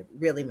want to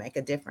really make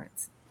a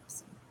difference.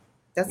 So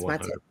that's my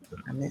take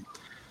 100%. on it.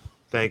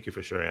 Thank you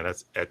for sharing.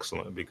 That's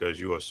excellent because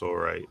you are so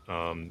right.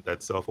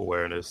 That self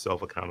awareness,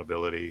 self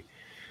accountability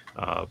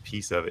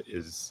piece of it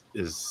is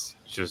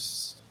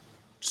just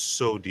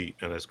so deep.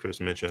 And as Chris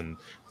mentioned,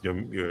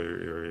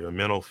 your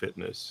mental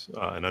fitness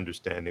and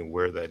understanding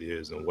where that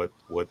is and what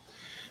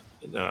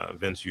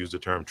Vince used the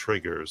term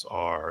triggers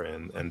are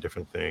and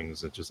different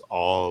things and just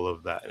all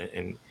of that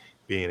and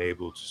being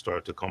able to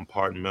start to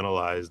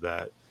compartmentalize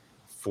that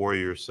for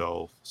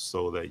yourself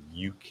so that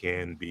you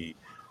can be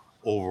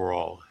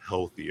overall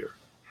healthier,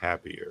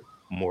 happier,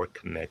 more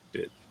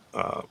connected.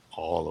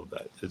 All of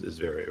that is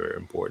very, very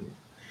important.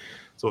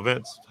 So,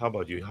 Vince, how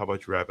about you? How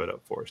about you wrap it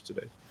up for us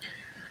today?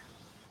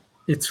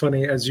 It's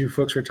funny, as you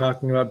folks were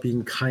talking about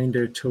being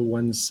kinder to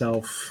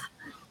oneself,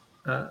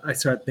 I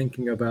start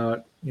thinking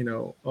about,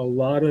 a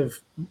lot of,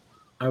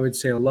 I would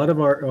say a lot of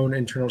our own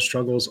internal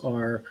struggles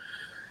are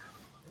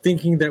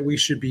thinking that we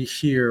should be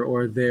here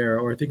or there,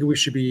 or thinking we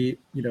should be,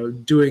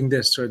 doing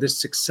this, or this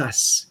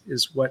success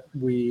is what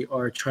we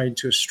are trying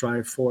to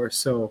strive for.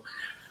 So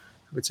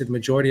I would say the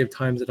majority of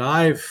times that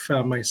I've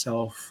found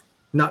myself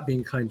not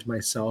being kind to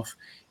myself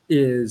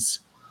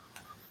is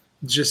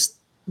just,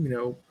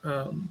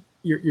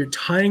 you're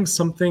tying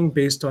something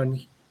based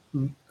on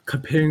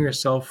comparing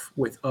yourself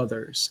with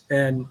others.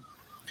 And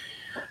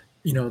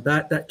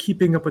that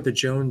keeping up with the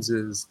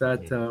Joneses,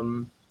 that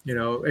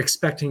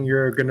expecting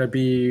you're going to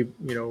be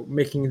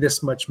making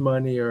this much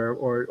money,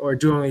 or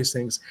doing all these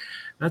things,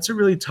 that's a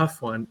really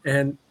tough one.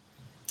 And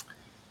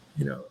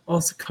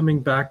also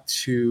coming back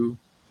to,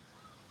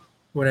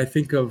 when I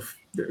think of,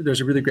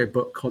 there's a really great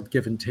book called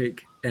Give and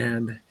Take,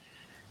 and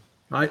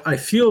I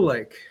feel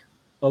like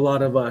a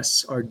lot of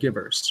us are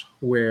givers,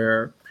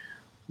 where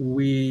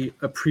we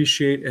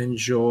appreciate,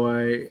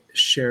 enjoy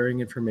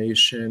sharing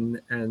information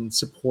and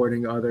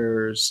supporting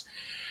others.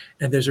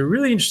 And there's a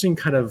really interesting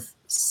kind of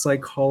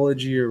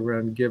psychology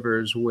around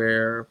givers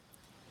where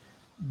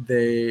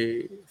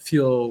they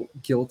feel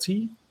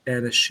guilty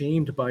and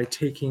ashamed by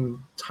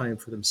taking time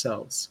for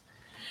themselves.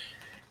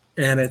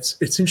 And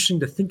it's interesting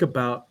to think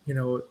about,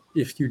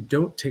 if you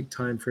don't take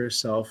time for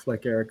yourself,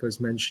 like Erica was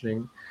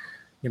mentioning,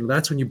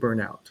 that's when you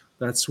burn out.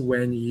 That's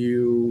when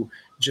you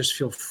just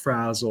feel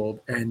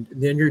frazzled, and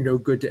then you're no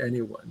good to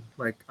anyone.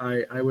 Like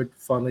I would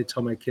fondly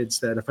tell my kids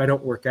that if I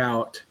don't work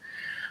out,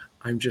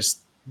 I'm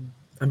just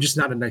I'm just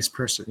not a nice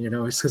person.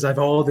 It's because I have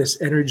all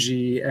this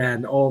energy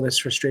and all this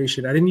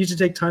frustration. I didn't need to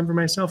take time for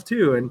myself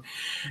too. And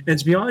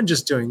it's beyond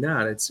just doing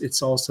that.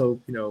 It's also,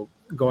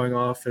 going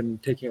off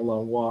and taking a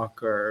long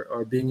walk,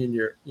 or being in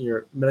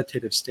your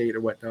meditative state or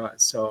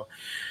whatnot. So,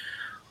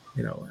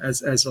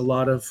 as a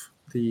lot of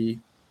the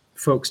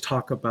folks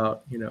talk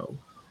about,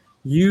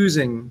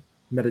 using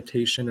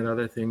meditation and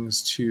other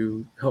things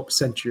to help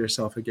center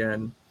yourself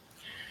again,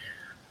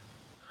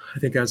 I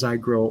think as I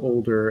grow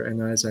older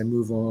and as I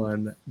move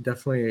on,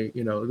 definitely,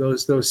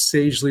 those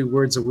sagely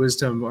words of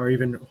wisdom are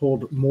even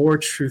hold more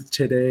truth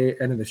today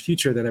and in the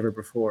future than ever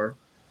before.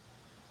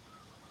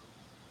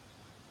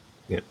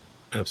 Yeah,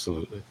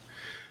 absolutely.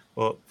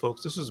 Well,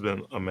 folks, this has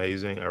been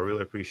amazing. I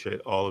really appreciate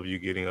all of you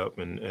getting up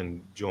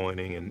and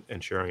joining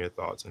and sharing your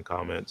thoughts and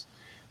comments.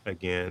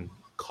 Again,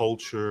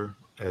 culture,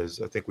 as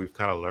I think we've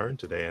kind of learned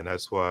today, and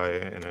that's why,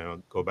 and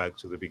I'll go back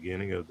to the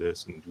beginning of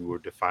this, and we were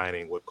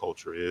defining what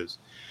culture is,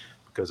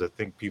 because I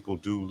think people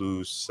do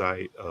lose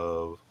sight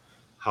of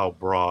how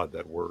broad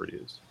that word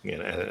is.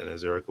 And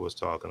as Erica was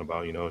talking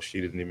about, she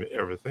didn't even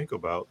ever think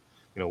about,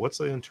 what's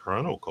the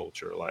internal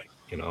culture like,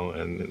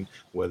 and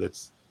whether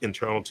it's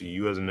internal to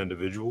you as an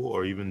individual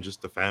or even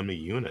just the family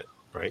unit,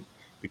 right?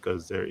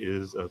 Because there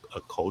is a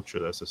culture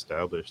that's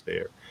established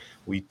there.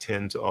 We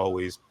tend to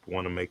always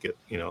want to make it,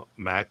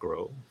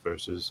 macro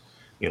versus,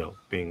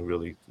 being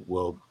really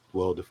well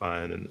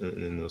defined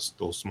in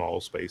those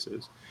small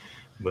spaces.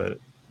 But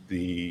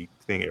the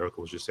thing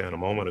Erica was just saying a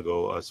moment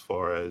ago, as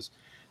far as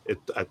it,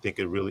 I think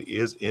it really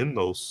is in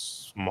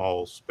those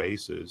small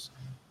spaces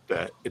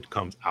that it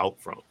comes out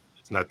from.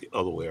 It's not the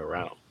other way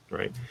around,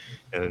 right?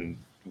 And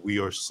we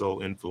are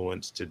so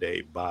influenced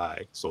today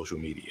by social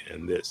media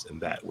and this and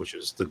that, which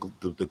is the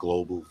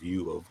global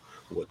view of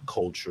what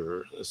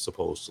culture is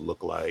supposed to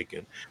look like,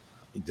 and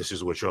this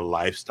is what your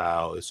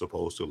lifestyle is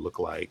supposed to look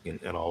like,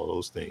 and all of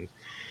those things.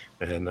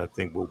 And I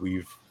think what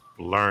we've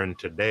learned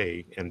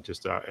today, and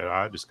just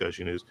our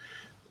discussion, is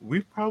we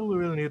probably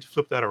really need to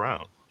flip that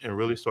around and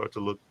really start to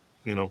look,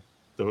 the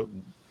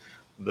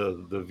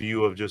the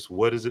view of just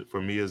what is it for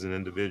me as an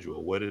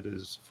individual, what it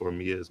is for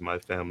me as my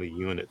family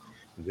unit,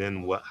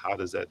 then what, how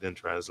does that then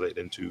translate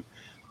into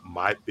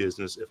my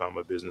business if I'm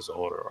a business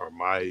owner, or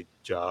my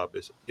job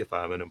is if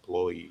I'm an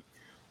employee,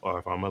 or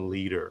if I'm a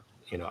leader,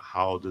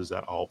 how does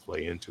that all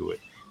play into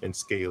it, and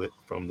scale it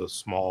from the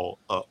small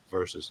up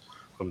versus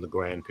from the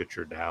grand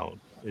picture down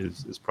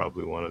is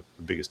probably one of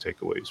the biggest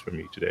takeaways for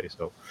me today.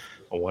 So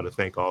I want to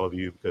thank all of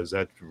you, because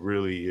that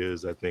really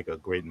is, I think, a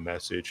great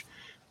message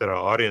that our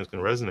audience can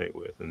resonate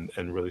with,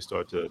 and really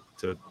start to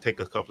take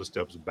a couple of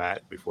steps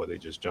back before they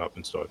just jump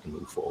and start to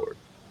move forward.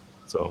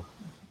 So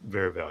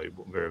very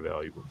valuable, very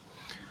valuable.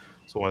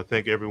 So I want to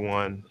thank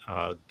everyone.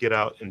 Get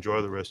out,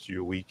 enjoy the rest of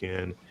your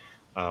weekend.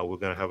 We're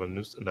going to have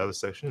another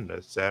section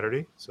that's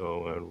Saturday.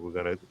 So we're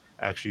going to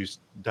actually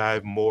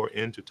dive more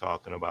into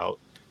talking about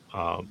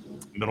um,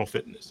 mental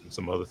fitness and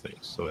some other things.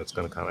 So that's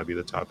going to kind of be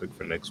the topic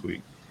for next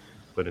week.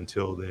 But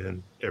until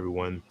then,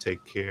 everyone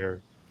take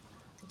care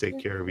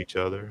of each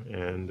other,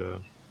 and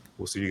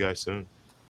we'll see you guys soon.